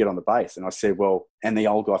 how'd you get on the base? And I said, well, and the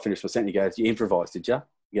old guy finished my sentence. He goes, you improvised, did you?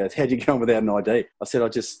 He goes, how'd you get on without an ID? I said, I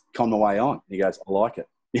just conned my way on. He goes, I like it.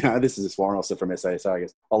 You know, this is this warrant officer from SASR. He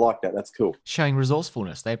goes, I like that. That's cool. Showing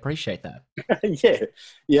resourcefulness. They appreciate that.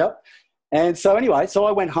 Yeah. And so anyway, so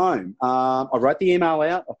I went home. I wrote the email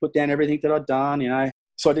out. I put down everything that I'd done, you know.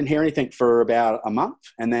 So I didn't hear anything for about a month,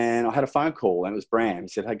 and then I had a phone call, and it was Bram. He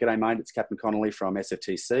said, hey, g'day, mate, it's Captain Connolly from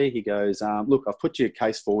SFTC. He goes, look, I've put your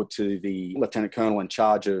case forward to the Lieutenant Colonel in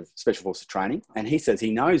charge of Special Forces Training, and he says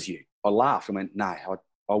he knows you. I laughed and went, no,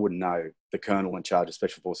 I wouldn't know the Colonel in charge of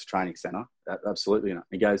Special Forces Training Centre. Absolutely not.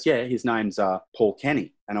 He goes, yeah, his name's Paul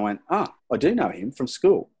Kenny. And I went, I do know him from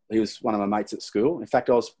school. He was one of my mates at school. In fact,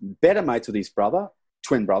 I was better mates with his brother,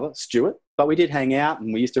 twin brother, Stuart. But we did hang out,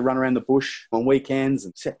 and we used to run around the bush on weekends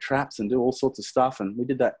and set traps and do all sorts of stuff. And we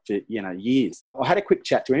did that for, you know, years. I had a quick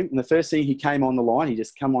chat to him, and the first thing he came on the line, he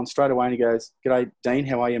just come on straight away and he goes, g'day, Dean,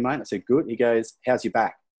 how are you, mate? I said, good. He goes, how's your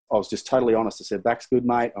back? I was just totally honest. I said, back's good,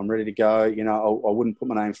 mate. I'm ready to go. You know, I wouldn't put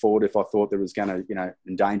my name forward if I thought that was going to, you know,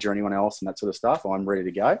 endanger anyone else and that sort of stuff. I'm ready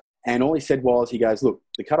to go. And all he said was, he goes, look,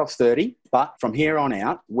 the cutoff's 30, but from here on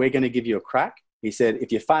out, we're going to give you a crack. He said,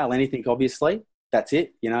 if you fail anything, obviously, that's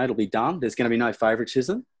it. You know, it'll be done. There's going to be no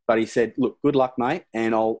favoritism. But he said, look, good luck, mate,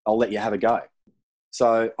 and I'll let you have a go.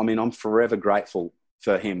 So, I mean, I'm forever grateful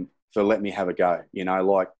for him for letting me have a go. You know,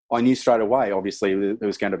 like I knew straight away, obviously, there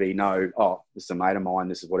was going to be no, oh, this is a mate of mine,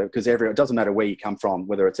 this is whatever. Because it doesn't matter where you come from,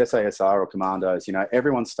 whether it's SASR or Commandos, you know,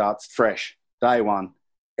 everyone starts fresh. Day one,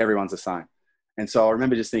 everyone's the same. And so I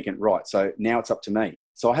remember just thinking, right, so now it's up to me.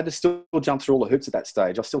 So I had to still jump through all the hoops at that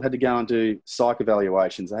stage. I still had to go and do psych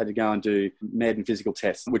evaluations. I had to go and do med and physical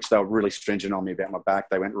tests, which they were really stringent on me about my back.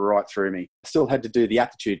 They went right through me. I still had to do the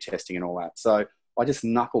aptitude testing and all that. So I just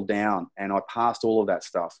knuckled down and I passed all of that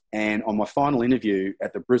stuff. And on my final interview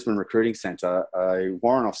at the Brisbane Recruiting Centre, a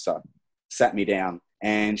warrant officer sat me down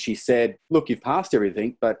and she said, look, you've passed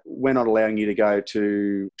everything, but we're not allowing you to go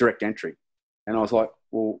to direct entry. And I was like,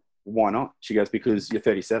 well, why not? She goes, because you're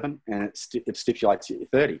 37 and it stipulates you're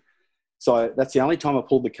 30. So that's the only time I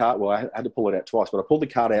pulled the card. Well, I had to pull it out twice, but I pulled the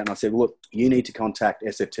card out and I said, well, look, you need to contact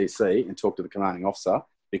SFTC and talk to the commanding officer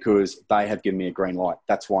because they have given me a green light.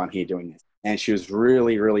 That's why I'm here doing this. And she was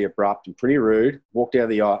really, really abrupt and pretty rude, walked out of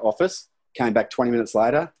the office, came back 20 minutes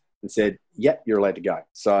later and said, yep, you're allowed to go.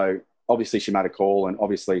 So obviously she made a call and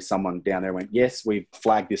obviously someone down there went, yes, we've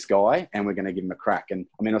flagged this guy and we're going to give him a crack. And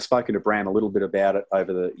I mean, I've spoken to Bram a little bit about it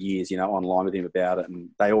over the years, you know, online with him about it. And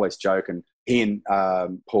they always joke, and he and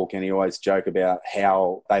Paul Kenny always joke about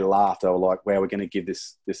how they laughed. They were like, wow, we're going to give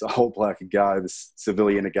this old bloke a go, this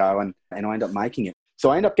civilian a go. And I ended up making it. So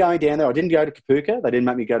I ended up going down there. I didn't go to Kapooka. They didn't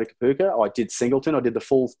make me go to Kapooka. I did Singleton. I did the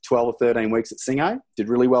full 12 or 13 weeks at Singo. Did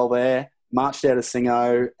really well there. Marched out of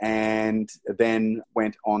Singo and then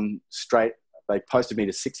went on straight. They posted me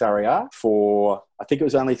to 6RER for, I think it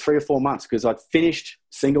was only 3 or 4 months because I'd finished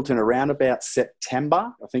Singleton around about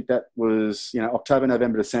September. I think that was, you know, October,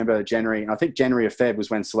 November, December, January. And I think January or Feb was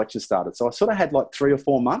when selection started. So I sort of had like 3 or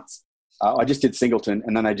 4 months. I just did Singleton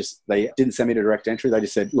and then they didn't send me to direct entry. They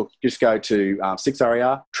just said, look, just go to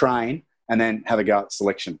 6RER, train, and then have a go at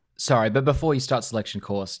selection. Sorry, but before you start selection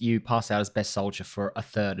course, you pass out as best soldier for a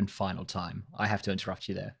third and final time. I have to interrupt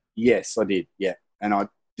you there. Yes, I did. Yeah. And I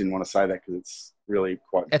didn't want to say that because it's really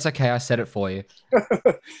quite... It's okay. I said it for you.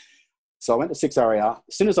 So I went to 6RER.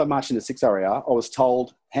 As soon as I marched into 6RER, I was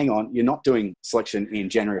told, hang on, you're not doing selection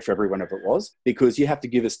in January or February, whenever it was, because you have to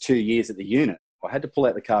give us 2 years at the unit. I had to pull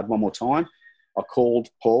out the card one more time. I called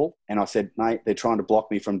Paul and I said, mate, they're trying to block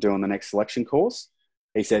me from doing the next selection course.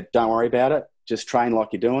 He said, don't worry about it. Just train like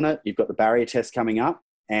you're doing it. You've got the barrier test coming up.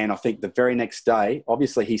 And I think the very next day,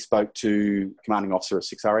 obviously he spoke to commanding officer of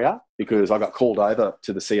 6RER because I got called over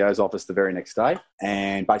to the CO's office the very next day.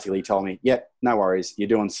 And basically he told me, yep, no worries. You're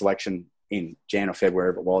doing selection in Jan or Feb,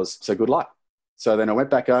 wherever it was. So good luck. So then I went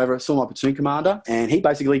back over, saw my platoon commander, and he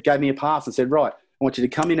basically gave me a pass and said, right, I want you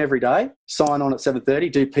to come in every day, sign on at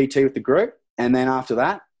 7:30, do PT with the group, and then after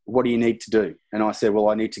that, what do you need to do? And I said, well,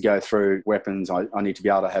 I need to go through weapons. I need to be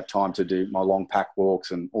able to have time to do my long pack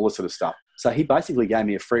walks and all this sort of stuff. So he basically gave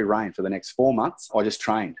me a free rein for the next 4 months. I just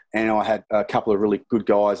trained. And I had a couple of really good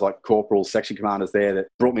guys like corporals, section commanders there that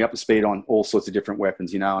brought me up to speed on all sorts of different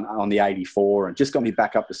weapons, you know, on the 84 and just got me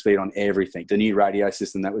back up to speed on everything. The new radio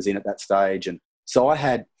system that was in at that stage. And so I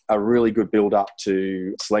had a really good build up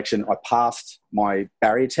to selection. I passed my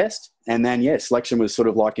barrier test and then, selection was sort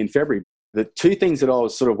of like in February. The two things that I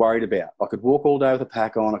was sort of worried about, I could walk all day with a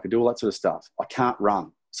pack on, I could do all that sort of stuff. I can't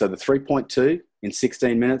run. So the 3.2 in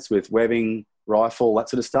 16 minutes with webbing, rifle, that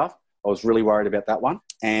sort of stuff, I was really worried about that one.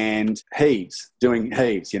 And heaves, doing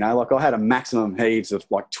heaves, you know, like I had a maximum heaves of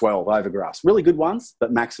like 12 over grass. Really good ones,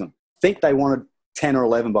 but maximum. I think they wanted 10 or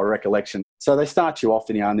 11 by recollection. So they start you off,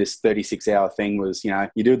 you know, in this 36-hour thing was, you know,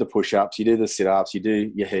 you do the push-ups, you do the sit-ups, you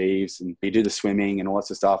do your heaves, and you do the swimming and all that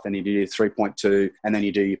sort of stuff, and you do your 3.2, and then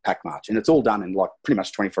you do your pack march. And it's all done in like pretty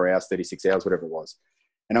much 24 hours, 36 hours, whatever it was.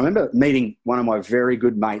 And I remember meeting one of my very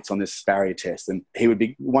good mates on this barrier test, and he would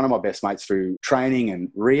be one of my best mates through training and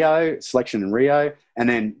Rio, selection in Rio, and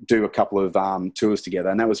then do a couple of tours together.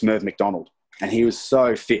 And that was Merv McDonald. And he was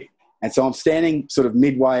so fit. And so I'm standing sort of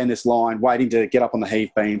midway in this line, waiting to get up on the heave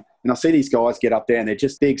beam. And I see these guys get up there and they're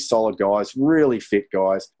just big, solid guys, really fit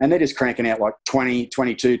guys. And they're just cranking out like 20,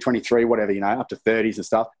 22, 23, whatever, you know, up to 30s and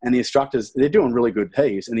stuff. And the instructors, they're doing really good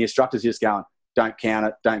heaves. And the instructors just going, don't count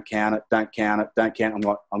it, don't count it, don't count it, don't count it. I'm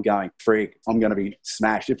like, I'm going, frig, I'm going to be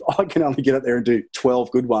smashed. If I can only get up there and do 12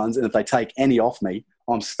 good ones, and if they take any off me,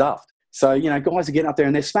 I'm stuffed. So, you know, guys are getting up there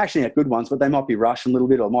and they're smashing out good ones, but they might be rushing a little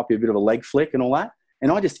bit, or it might be a bit of a leg flick and all that.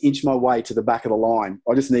 And I just inched my way to the back of the line.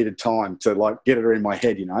 I just needed time to like get it in my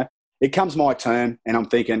head, you know. It comes my turn and I'm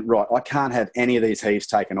thinking, right, I can't have any of these heaves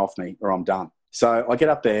taken off me or I'm done. So I get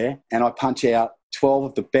up there and I punch out 12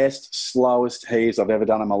 of the best, slowest heaves I've ever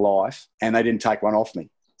done in my life, and they didn't take one off me.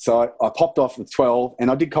 So I popped off with 12, and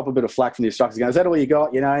I did cop a bit of flack from the instructors going, is that all you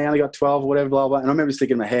got? You only got 12 or whatever, blah, blah. And I remember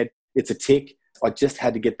thinking in my head, it's a tick. I just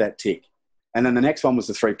had to get that tick. And then the next one was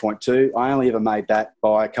the 3.2. I only ever made that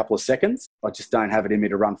by a couple of seconds. I just don't have it in me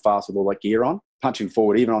to run fast with all that gear on. Punching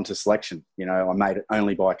forward, even onto selection, I made it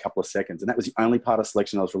only by a couple of seconds. And that was the only part of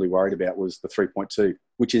selection I was really worried about was the 3.2,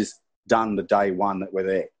 which is done the day one that we're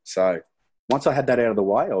there. So once I had that out of the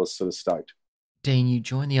way, I was sort of stoked. Dean, you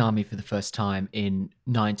joined the Army for the first time in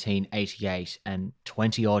 1988, and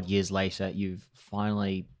 20-odd years later, you've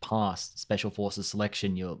finally passed Special Forces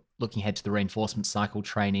selection. You're looking ahead to the reinforcement cycle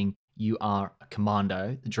training. You are a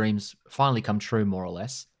commando. The dreams finally come true, more or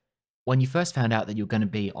less. When you first found out that you were going to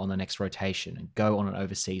be on the next rotation and go on an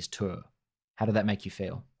overseas tour, how did that make you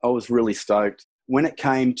feel? I was really stoked. When it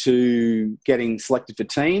came to getting selected for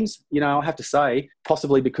teams, I have to say,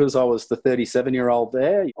 possibly because I was the 37-year-old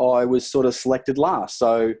there, I was sort of selected last.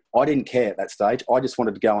 So I didn't care at that stage. I just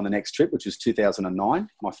wanted to go on the next trip, which was 2009,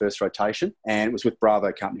 my first rotation, and it was with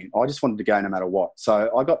Bravo Company. I just wanted to go no matter what.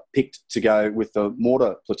 So I got picked to go with the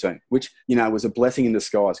mortar platoon, which, was a blessing in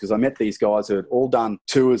disguise because I met these guys who had all done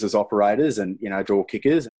tours as operators and, draw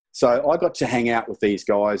kickers. So I got to hang out with these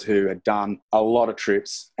guys who had done a lot of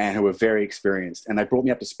trips and who were very experienced, and they brought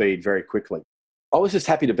me up to speed very quickly. I was just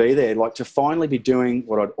happy to be there, to finally be doing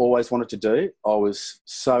what I'd always wanted to do. I was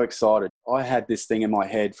so excited. I had this thing in my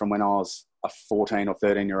head from when I was a 14 or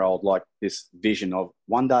 13-year-old, this vision of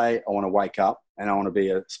one day I want to wake up and I want to be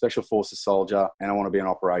a Special Forces soldier and I want to be in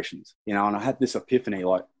operations. And I had this epiphany,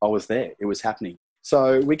 I was there. It was happening.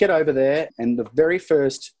 So we get over there, and the very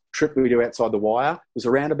first trip we do outside the wire was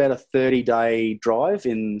around about a 30-day drive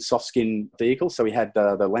in soft skin vehicles. So we had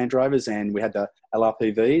the Land Rovers and we had the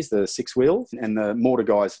LRPVs, the six wheels, and the mortar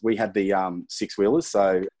guys, we had the six wheelers.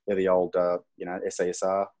 So they're the old,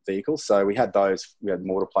 SASR vehicles. So we had those, we had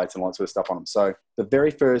mortar plates and all that sort of stuff on them. So the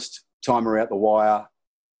very first time we're out the wire,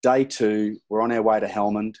 day 2, we're on our way to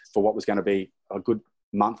Helmand for what was going to be a good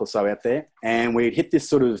month or so out there. And we'd hit this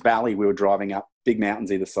sort of valley we were driving up, big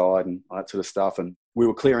mountains either side and all that sort of stuff. And we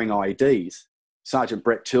were clearing IEDs. Sergeant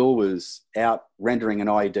Brett Till was out rendering an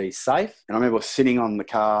IED safe. And I remember sitting on the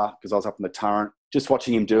car because I was up in the turret, just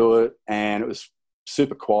watching him do it. And it was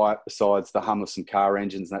super quiet besides the hum of some car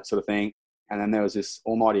engines and that sort of thing. And then there was this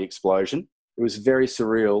almighty explosion. It was very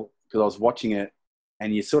surreal because I was watching it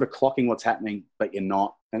and you're sort of clocking what's happening, but you're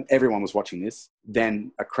not. And everyone was watching this.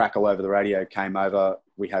 Then a crackle over the radio came over.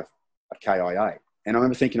 We have a KIA. And I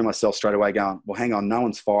remember thinking to myself straight away going, well, hang on, no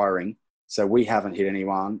one's firing. So we haven't hit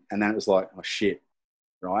anyone. And then it was like, oh, shit,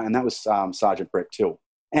 right? And that was Sergeant Brett Till.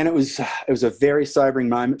 And it was a very sobering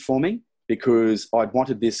moment for me because I'd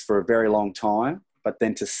wanted this for a very long time. But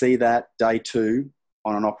then to see that day 2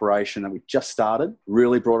 on an operation that we just started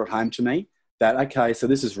really brought it home to me that, okay, so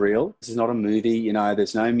this is real. This is not a movie.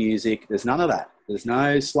 There's no music. There's none of that. There's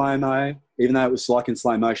no slow-mo, even though it was like in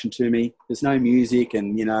slow motion to me. There's no music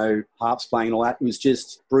and, harps playing and all that. It was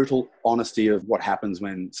just brutal honesty of what happens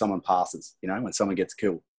when someone passes, when someone gets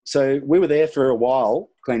killed. So we were there for a while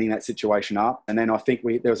cleaning that situation up. And then I think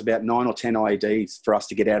there was about 9 or 10 IEDs for us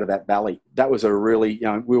to get out of that valley. That was a really,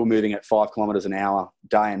 we were moving at 5 kilometres an hour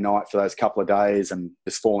day and night for those couple of days and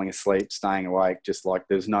just falling asleep, staying awake, just like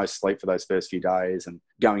there was no sleep for those first few days and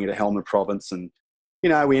going into Helmand province. And we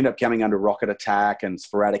ended up coming under rocket attack and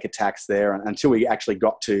sporadic attacks there until we actually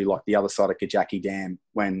got to the other side of Kajaki Dam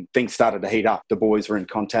when things started to heat up. The boys were in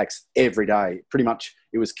contacts every day. Pretty much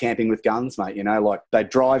it was camping with guns, mate. They'd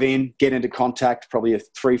drive in, get into contact probably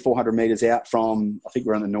 300-400 metres out from, I think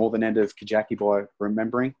we're on the northern end of Kajaki by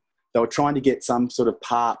remembering. They were trying to get some sort of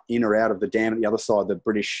part in or out of the dam at the other side. The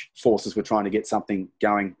British forces were trying to get something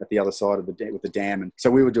going at the other side of with the dam. And so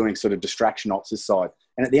we were doing sort of distraction ops this side.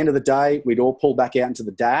 And at the end of the day, we'd all pull back out into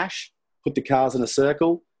the dash, put the cars in a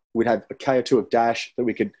circle. We'd have a K or 2 of dash that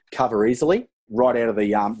we could cover easily, right out of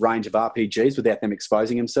the range of RPGs without them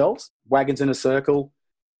exposing themselves. Wagons in a circle,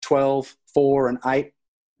 12, 4 and 8.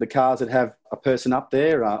 The cars would have a person up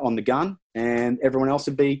there on the gun and everyone else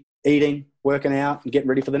would be eating, working out and getting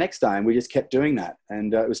ready for the next day. And we just kept doing that.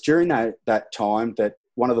 And it was during that time that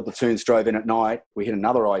one of the platoons drove in at night. We hit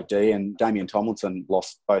another ID and Damien Tomlinson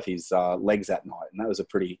lost both his legs that night. And that was a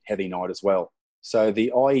pretty heavy night as well. So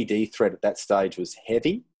the IED threat at that stage was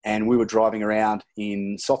heavy. And we were driving around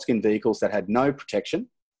in soft skin vehicles that had no protection.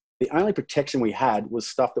 The only protection we had was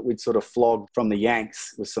stuff that we'd sort of flogged from the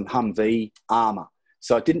Yanks with some Humvee armour.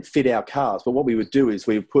 So it didn't fit our cars. But what we would do is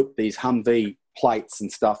we would put these Humvee plates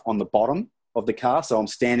and stuff on the bottom of the car. So I'm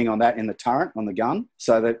standing on that in the turret on the gun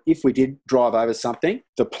so that if we did drive over something,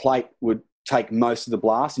 the plate would take most of the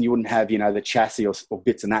blast and you wouldn't have, the chassis or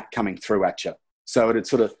bits and that coming through at you. So it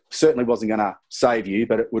sort of certainly wasn't going to save you,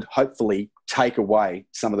 but it would hopefully take away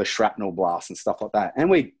some of the shrapnel blasts and stuff like that. And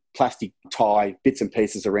we plastic tie bits and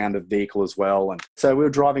pieces around the vehicle as well. And so we were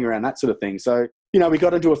driving around that sort of thing. So, we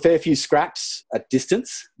got into a fair few scraps at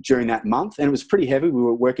distance during that month, and it was pretty heavy. We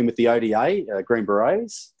were working with the ODA, Green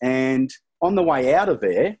Berets, and on the way out of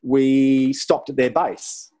there, we stopped at their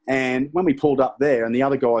base. And when we pulled up there, and the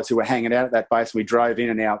other guys who were hanging out at that base, we drove in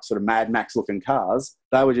and out sort of Mad Max looking cars,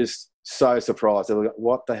 they were just so surprised. They were like,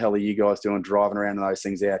 what the hell are you guys doing driving around in those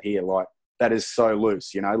things out here? Like, that is so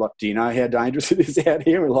loose, like, do you know how dangerous it is out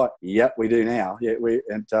here? We're like, yep, we do now. Yeah,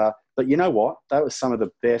 but you know what? That was some of the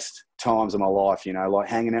best times of my life, like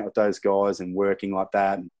hanging out with those guys and working like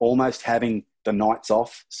that, and almost having the nights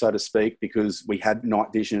off, so to speak, because we had night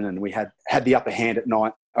vision and we had the upper hand at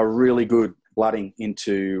night, a really good blooding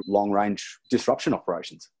into long-range disruption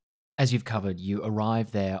operations. As you've covered, you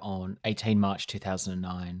arrived there on 18 March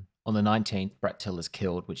 2009. On the 19th, Brett Till is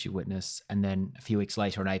killed, which you witness. And then a few weeks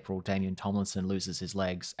later in April, Damian Tomlinson loses his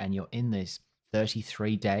legs. And you're in these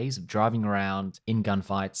 33 days of driving around in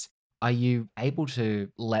gunfights. Are you able to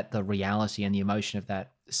let the reality and the emotion of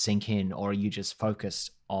that sink in? Or are you just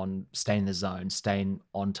focused on staying in the zone, staying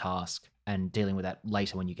on task, and dealing with that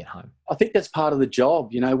later when you get home? I think that's part of the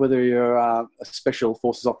job, whether you're a special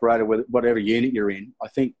forces operator, whatever unit you're in. I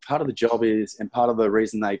think part of the job is, and part of the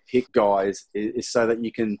reason they pick guys is so that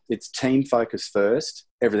it's team focus first,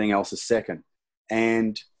 everything else is second.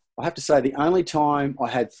 And I have to say, the only time I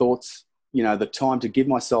had thoughts, the time to give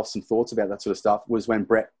myself some thoughts about that sort of stuff was when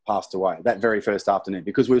Brett passed away, that very first afternoon,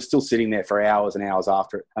 because we were still sitting there for hours and hours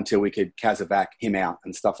after it until we could Kazovac him out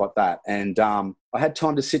and stuff like that. And I had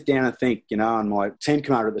time to sit down and think, and my team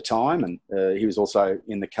commander at the time, and he was also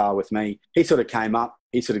in the car with me, he sort of came up,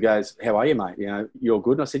 he sort of goes, how are you, mate? You're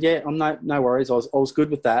good? And I said, yeah, I'm no worries. I was good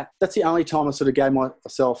with that. That's the only time I sort of gave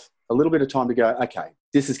myself a little bit of time to go, okay,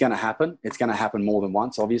 this is going to happen. It's going to happen more than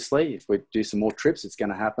once, obviously. If we do some more trips, it's going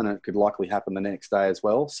to happen. It could likely happen the next day as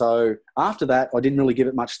well. So after that, I didn't really give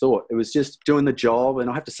it much thought. It was just doing the job. And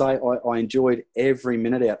I have to say, I enjoyed every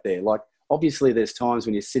minute out there. Like, obviously, there's times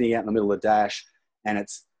when you're sitting out in the middle of the dash and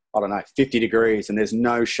it's, 50 degrees and there's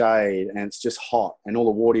no shade and it's just hot and all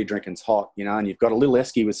the water you're drinking's hot, and you've got a little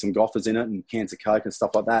esky with some gophers in it and cans of Coke and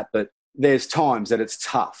stuff like that. But there's times that it's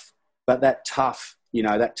tough. But that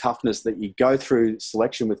toughness that you go through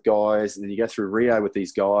selection with guys and then you go through Rio with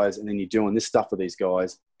these guys and then you're doing this stuff with these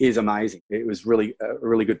guys is amazing. It was really a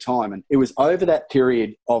really good time. And it was over that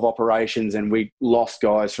period of operations and we lost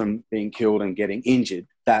guys from being killed and getting injured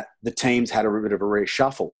that the teams had a bit of a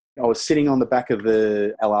reshuffle. I was sitting on the back of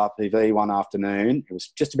the LRPV one afternoon. It was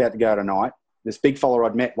just about to go to night. This big fella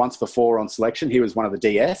I'd met once before on selection, he was one of the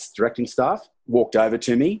DS, directing staff, walked over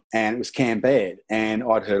to me, and it was Cam Baird. And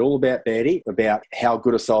I'd heard all about Bairdy, about how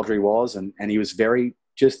good a soldier he was, and he was very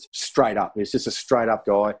just straight up. He was just a straight up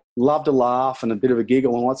guy. Loved to laugh and a bit of a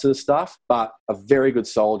giggle and all that sort of stuff, but a very good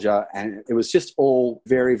soldier. And it was just all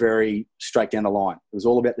very, very straight down the line. It was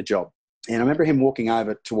all about the job. And I remember him walking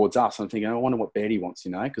over towards us and thinking, I wonder what Bairdy wants,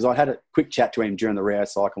 because I had a quick chat to him during the Rio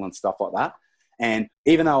cycle and stuff like that. And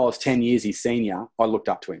even though I was 10 years his senior, I looked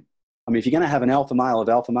up to him. I mean, if you're going to have an alpha male of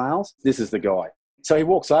alpha males, this is the guy. So he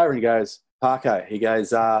walks over and he goes, Parko, he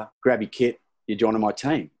goes, grab your kit, you're joining my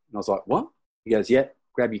team. And I was like, what? He goes, yeah,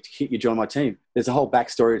 grab your kit, you're joining my team. There's a whole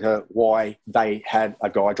backstory to why they had a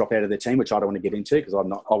guy drop out of their team, which I don't want to get into because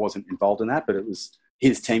I wasn't involved in that, but it was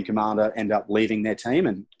his team commander ended up leaving their team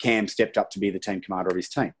and Cam stepped up to be the team commander of his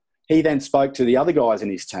team. He then spoke to the other guys in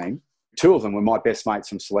his team. Two of them were my best mates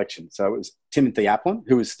from selection. So it was Timothy Applin,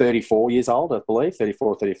 who was 34 years old, I believe, 34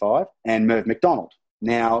 or 35, and Merv McDonald.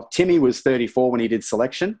 Now, Timmy was 34 when he did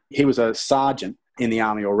selection. He was a sergeant in the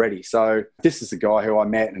army already. So this is the guy who I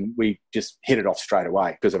met and we just hit it off straight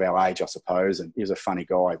away because of our age, I suppose. And he was a funny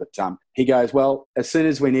guy. But he goes, well, as soon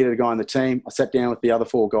as we needed a guy on the team, I sat down with the other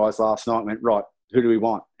four guys last night and went, right, who do we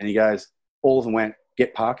want? And he goes, all of them went,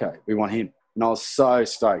 get Parko. We want him. And I was so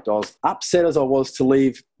stoked. I was upset as I was to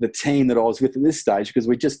leave the team that I was with at this stage because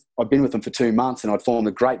I'd been with them for 2 months and I'd formed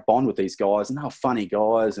a great bond with these guys and they were funny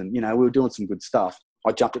guys and, we were doing some good stuff.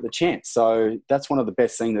 I jumped at the chance. So that's one of the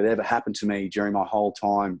best things that ever happened to me during my whole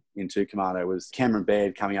time in 2 Commando was Cameron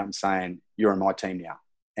Baird coming up and saying, you're on my team now.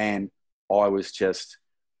 And I was just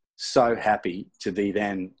so happy to be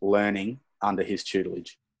then learning under his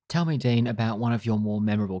tutelage. Tell me, Dean, about one of your more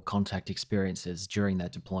memorable contact experiences during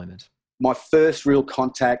that deployment. My first real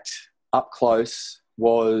contact up close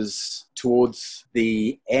was towards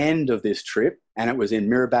the end of this trip, and it was in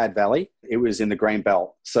Mirabad Valley. It was in the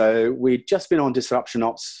Greenbelt. So we'd just been on disruption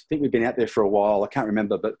ops. I think we'd been out there for a while. I can't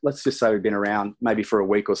remember, but let's just say we'd been around maybe for a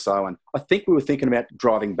week or so. And I think we were thinking about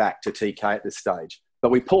driving back to TK at this stage. But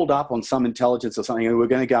we pulled up on some intelligence or something, and we were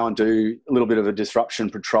going to go and do a little bit of a disruption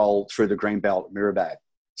patrol through the Greenbelt at Mirabad.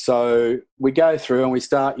 So we go through and we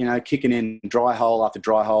start, kicking in dry hole after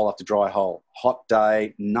dry hole after dry hole. Hot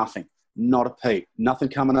day, nothing. Not a peep. Nothing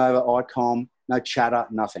coming over ICOM, no chatter,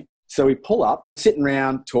 nothing. So we pull up, sitting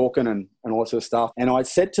around talking and all that sort of stuff. And I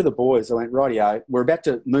said to the boys, I went, rightio, we're about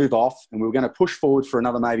to move off and we were going to push forward for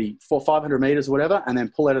another maybe 400-500 metres or whatever, and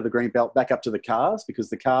then pull out of the Greenbelt back up to the cars, because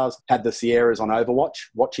the cars had the Sierras on overwatch,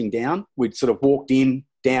 watching down. We'd sort of walked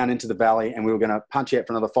down into the valley, and we were going to punch out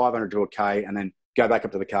for another 500 to a K and then go back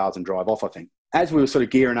up to the cars and drive off, I think. As we were sort of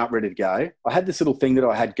gearing up, ready to go, I had this little thing that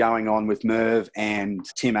I had going on with Merv and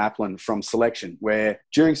Tim Applin from selection, where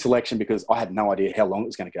during selection, because I had no idea how long it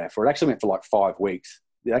was going to go for, it actually went for like 5 weeks.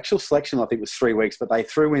 The actual selection, I think, was 3 weeks, but they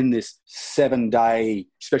threw in this 7-day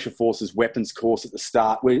Special Forces weapons course at the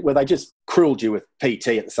start where they just crilled you with PT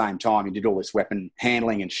at the same time. You did all this weapon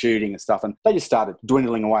handling and shooting and stuff, and they just started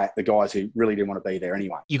dwindling away at the guys who really didn't want to be there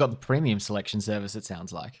anyway. You got the premium selection service, it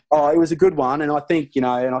sounds like. Oh, it was a good one, and I think, and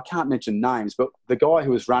I can't mention names, but the guy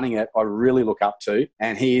who was running it, I really look up to,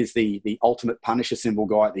 and he is the ultimate Punisher symbol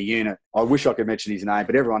guy at the unit. I wish I could mention his name,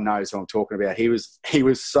 but everyone knows who I'm talking about. He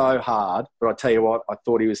was so hard, but I tell you what, I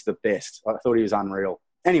thought he was the best. I thought he was unreal.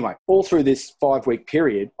 Anyway, all through this 5-week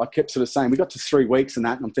period, I kept sort of saying, we got to 3 weeks and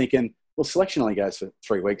that, and I'm thinking, well, selection only goes for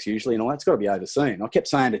 3 weeks usually, and all that's got to be over soon. I kept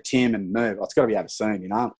saying to Tim and Merv, it's got to be over soon,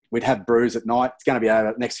 We'd have brews at night, it's going to be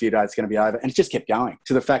over, next few days it's going to be over, and it just kept going,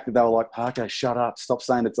 to the fact that they were like, Parko, shut up, stop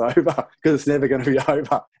saying it's over, because it's never going to be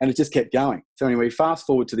over, and it just kept going. So anyway, fast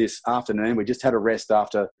forward to this afternoon, we just had a rest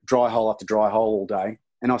after dry hole all day,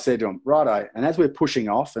 and I said to him, righto, and as we were pushing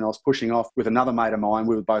off, and I was pushing off with another mate of mine,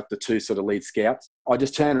 we were both the two sort of lead scouts, I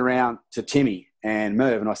just turned around to Timmy and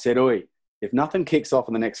Merv, and I said, oi, if nothing kicks off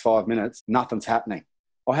in the next 5 minutes, nothing's happening.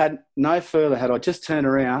 I had no further, had I just turned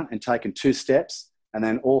around and taken 2 steps, and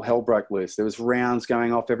then all hell broke loose. There was rounds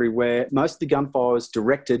going off everywhere. Most of the gunfire was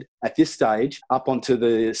directed at this stage up onto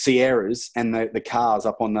the Sierras and the cars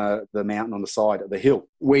up on the mountain on the side of the hill.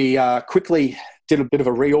 We quickly did a bit of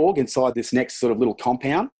a reorg inside this next sort of little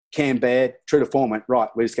compound. Cam Baird, true to form, went, right,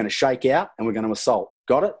 we're just going to shake out and we're going to assault.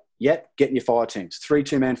 Got it? Yet, get in your fire teams. 3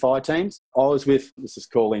 2-man fire teams. I was with, let's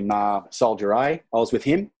just call him Soldier A. I was with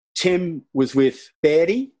him. Tim was with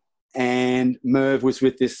Beardy, and Merv was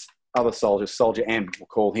with this other soldier, Soldier M, we'll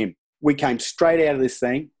call him. We came straight out of this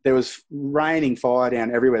thing. There was raining fire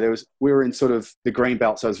down everywhere. We were in sort of the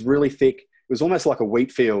Greenbelt, so it was really thick. It was almost like a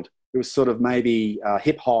wheat field. It was sort of maybe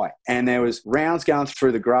hip high. And there was rounds going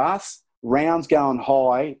through the grass, rounds going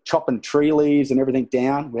high, chopping tree leaves and everything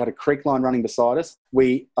down. We had a creek line running beside us.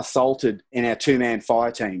 We assaulted in our 2-man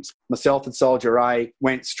fire teams. Myself and Soldier A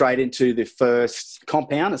went straight into the first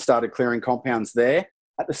compound and started clearing compounds there.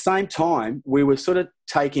 At the same time, we were sort of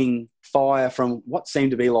taking fire from what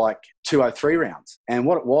seemed to be like 203 rounds. And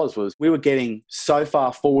what it was we were getting so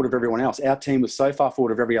far forward of everyone else. Our team was so far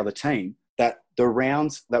forward of every other team that the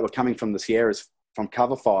rounds that were coming from the Sierras from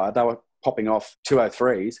cover fire, they were popping off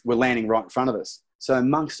 203s, were landing right in front of us. So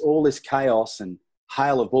amongst all this chaos and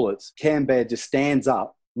hail of bullets, Cam Baird just stands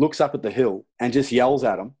up, looks up at the hill and just yells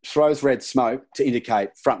at them, throws red smoke to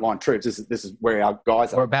indicate frontline troops. This is where our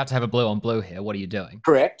guys are. We're about to have a blue on blue here. What are you doing?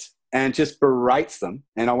 Correct. And just berates them.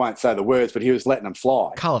 And I won't say the words, but he was letting them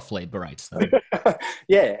fly. Colourfully berates them.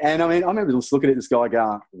 Yeah. And I mean, I remember just looking at this guy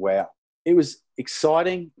going, wow. It was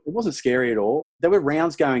exciting. It wasn't scary at all. There were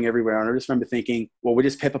rounds going everywhere. And I just remember thinking, well, we're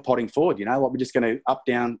just pepper potting forward, we're just going to up,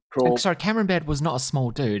 down, crawl. Sorry, Cameron Baird was not a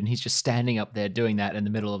small dude, and he's just standing up there doing that in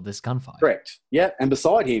the middle of this gunfight. Correct. Yeah. And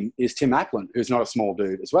beside him is Tim Applin, who's not a small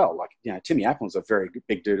dude as well. Timmy Applin's a very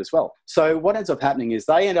big dude as well. So what ends up happening is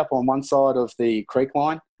they end up on one side of the creek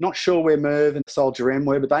line. Not sure where Merv and Soldier M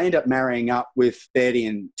were, but they end up marrying up with Beardy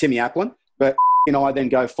and Timmy Applin. But and I then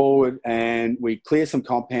go forward and we clear some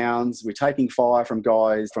compounds. We're taking fire from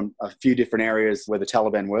guys from a few different areas where the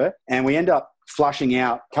Taliban were. And we end up flushing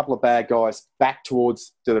out a couple of bad guys back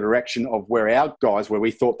towards the direction of where our guys, where we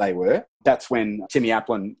thought they were. That's when Timmy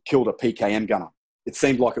Applin killed a PKM gunner. It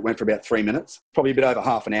seemed like it went for about 3 minutes, probably a bit over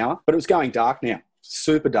half an hour, but it was going dark now,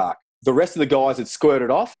 super dark. The rest of the guys had squirted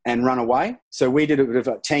off and run away. So we did a bit of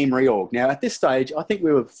a team reorg. Now, at this stage, I think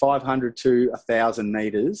we were 500 to 1,000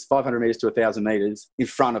 metres, 500 metres to 1,000 metres in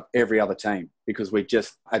front of every other team because we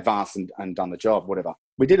just advanced and done the job, whatever.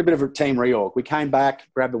 We did a bit of a team reorg. We came back,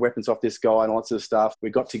 grabbed the weapons off this guy and lots of stuff. We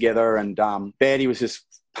got together and Beardy was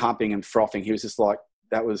just pumping and frothing. He was just like,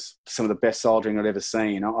 that was some of the best soldiering I'd ever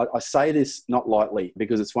seen. I say this not lightly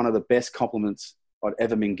because it's one of the best compliments I'd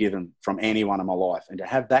ever been given from anyone in my life. And to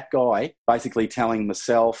have that guy basically telling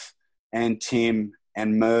myself and Tim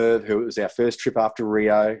and Merv, who was our first trip after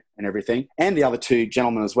Rio and everything, and the other two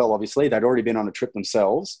gentlemen as well, obviously, they'd already been on a trip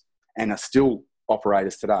themselves and are still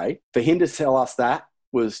operators today. For him to tell us that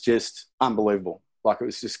was just unbelievable. Like, it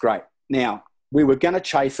was just great. Now, we were going to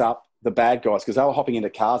chase up the bad guys because they were hopping into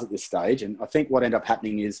cars at this stage. And I think what ended up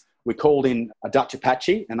happening is we called in a Dutch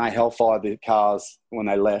Apache and they hellfired the cars when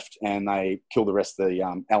they left and they killed the rest of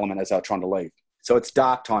the element as they were trying to leave. So it's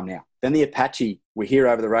dark time now. Then the Apache, we hear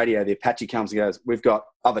over the radio, the Apache comes and goes, we've got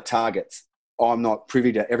other targets. I'm not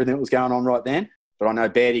privy to everything that was going on right then, but I know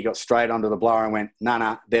Beardy got straight under the blower and went,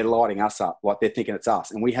 nah, they're lighting us up. Like, they're thinking it's us.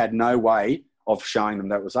 And we had no way of showing them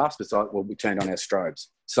that it was us besides, well, we turned on our strobes.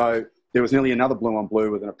 So there was nearly another blue on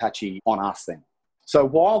blue with an Apache on us then. So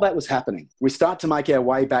while that was happening, we start to make our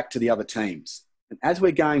way back to the other teams. And as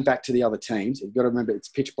we're going back to the other teams, you've got to remember it's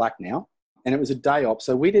pitch black now. And it was a day op,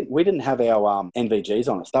 so we didn't have our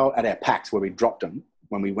NVGs on us. They were at our packs where we dropped them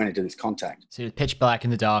when we went into this contact. So pitch black in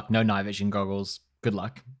the dark, no night vision goggles. Good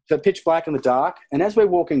luck. So pitch black in the dark. And as we're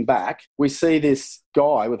walking back, we see this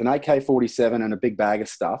guy with an AK-47 and a big bag of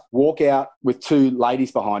stuff walk out with two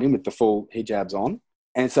ladies behind him with the full hijabs on.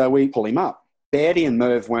 And so we pull him up. Beardy and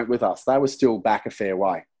Merv weren't with us. They were still back a fair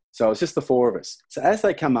way. So it was just the four of us. So as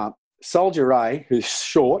they come up, Soldier Ray, who's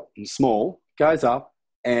short and small, goes up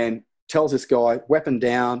and tells this guy, weapon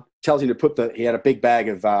down, tells him to put he had a big bag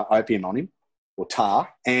of opium on him, or tar,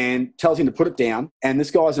 and tells him to put it down. And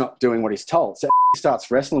this guy's not doing what he's told. So he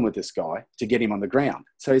starts wrestling with this guy to get him on the ground.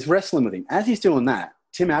 So he's wrestling with him. As he's doing that,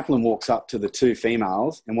 Tim Applin walks up to the two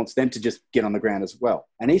females and wants them to just get on the ground as well.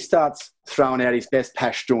 And he starts throwing out his best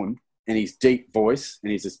Pashtun and his deep voice,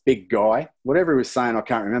 and he's this big guy. Whatever he was saying, I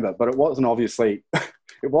can't remember, but it wasn't obviously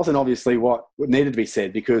what needed to be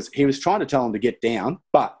said, because he was trying to tell them to get down,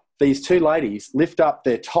 but these two ladies lift up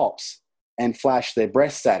their tops and flash their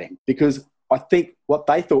breasts at him, because I think what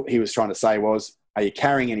they thought he was trying to say was, are you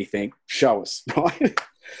carrying anything? Show us, right?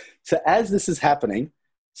 So as this is happening,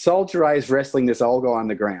 Soldier Ray's wrestling this old guy on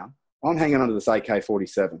the ground. I'm hanging onto this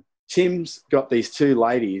AK-47. Tim's got these two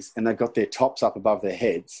ladies and they've got their tops up above their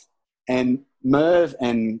heads. And Merv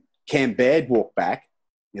and Cam Baird walk back.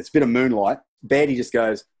 It's a bit of moonlight. Beardy just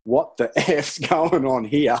goes, what the F's going on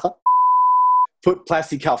here? Put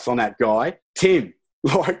plastic cuffs on that guy. Tim,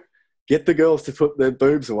 get the girls to put their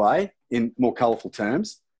boobs away, in more colourful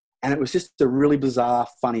terms. And it was just a really bizarre,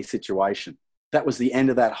 funny situation. That was the end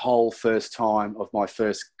of that whole first time of my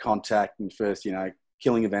first contact and first,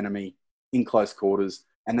 killing of enemy in close quarters.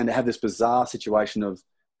 And then to have this bizarre situation of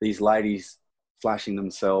these ladies flashing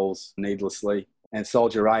themselves needlessly and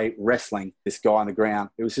Soldier Ray wrestling this guy on the ground.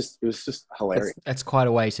 It was just hilarious. That's quite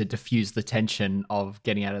a way to diffuse the tension of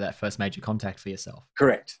getting out of that first major contact for yourself.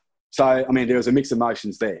 Correct. So, there was a mix of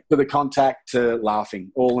emotions there. For the contact to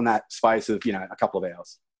laughing, all in that space of, a couple of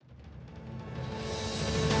hours.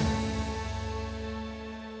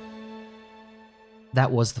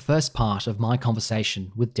 That was the first part of my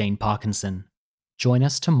conversation with Dean Parkinson. Join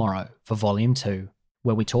us tomorrow for Volume 2,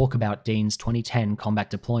 where we talk about Dean's 2010 combat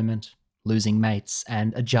deployment, losing mates,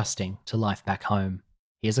 and adjusting to life back home.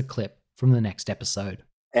 Here's a clip from the next episode.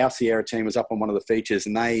 Our Sierra team was up on one of the features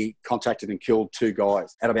and they contacted and killed two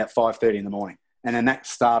guys at about 5:30 in the morning. And then that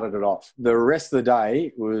started it off. The rest of the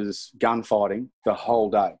day was gunfighting the whole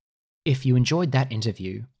day. If you enjoyed that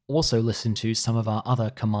interview, also listen to some of our other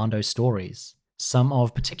commando stories. Some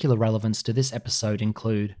of particular relevance to this episode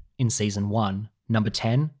include, in Season 1, Number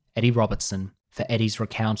 10, Eddie Robertson, for Eddie's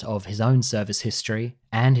recount of his own service history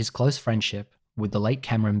and his close friendship with the late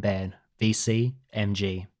Cameron Baird, VC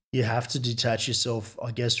MG. You have to detach yourself,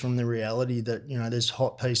 I guess, from the reality that, there's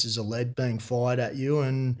hot pieces of lead being fired at you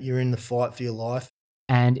and you're in the fight for your life.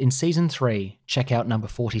 And in Season 3, check out Number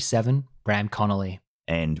 47, Bram Connolly.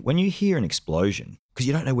 And when you hear an explosion, because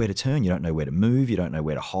you don't know where to turn, you don't know where to move, you don't know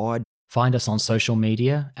where to hide. Find us on social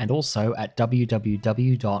media and also at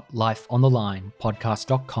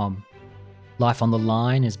www.lifeonthelinepodcast.com. Life on the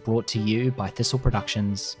Line is brought to you by Thistle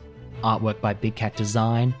Productions. Artwork by Big Cat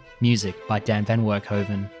Design. Music by Dan Van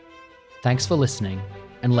Werkhoven. Thanks for listening,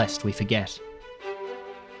 and lest we forget,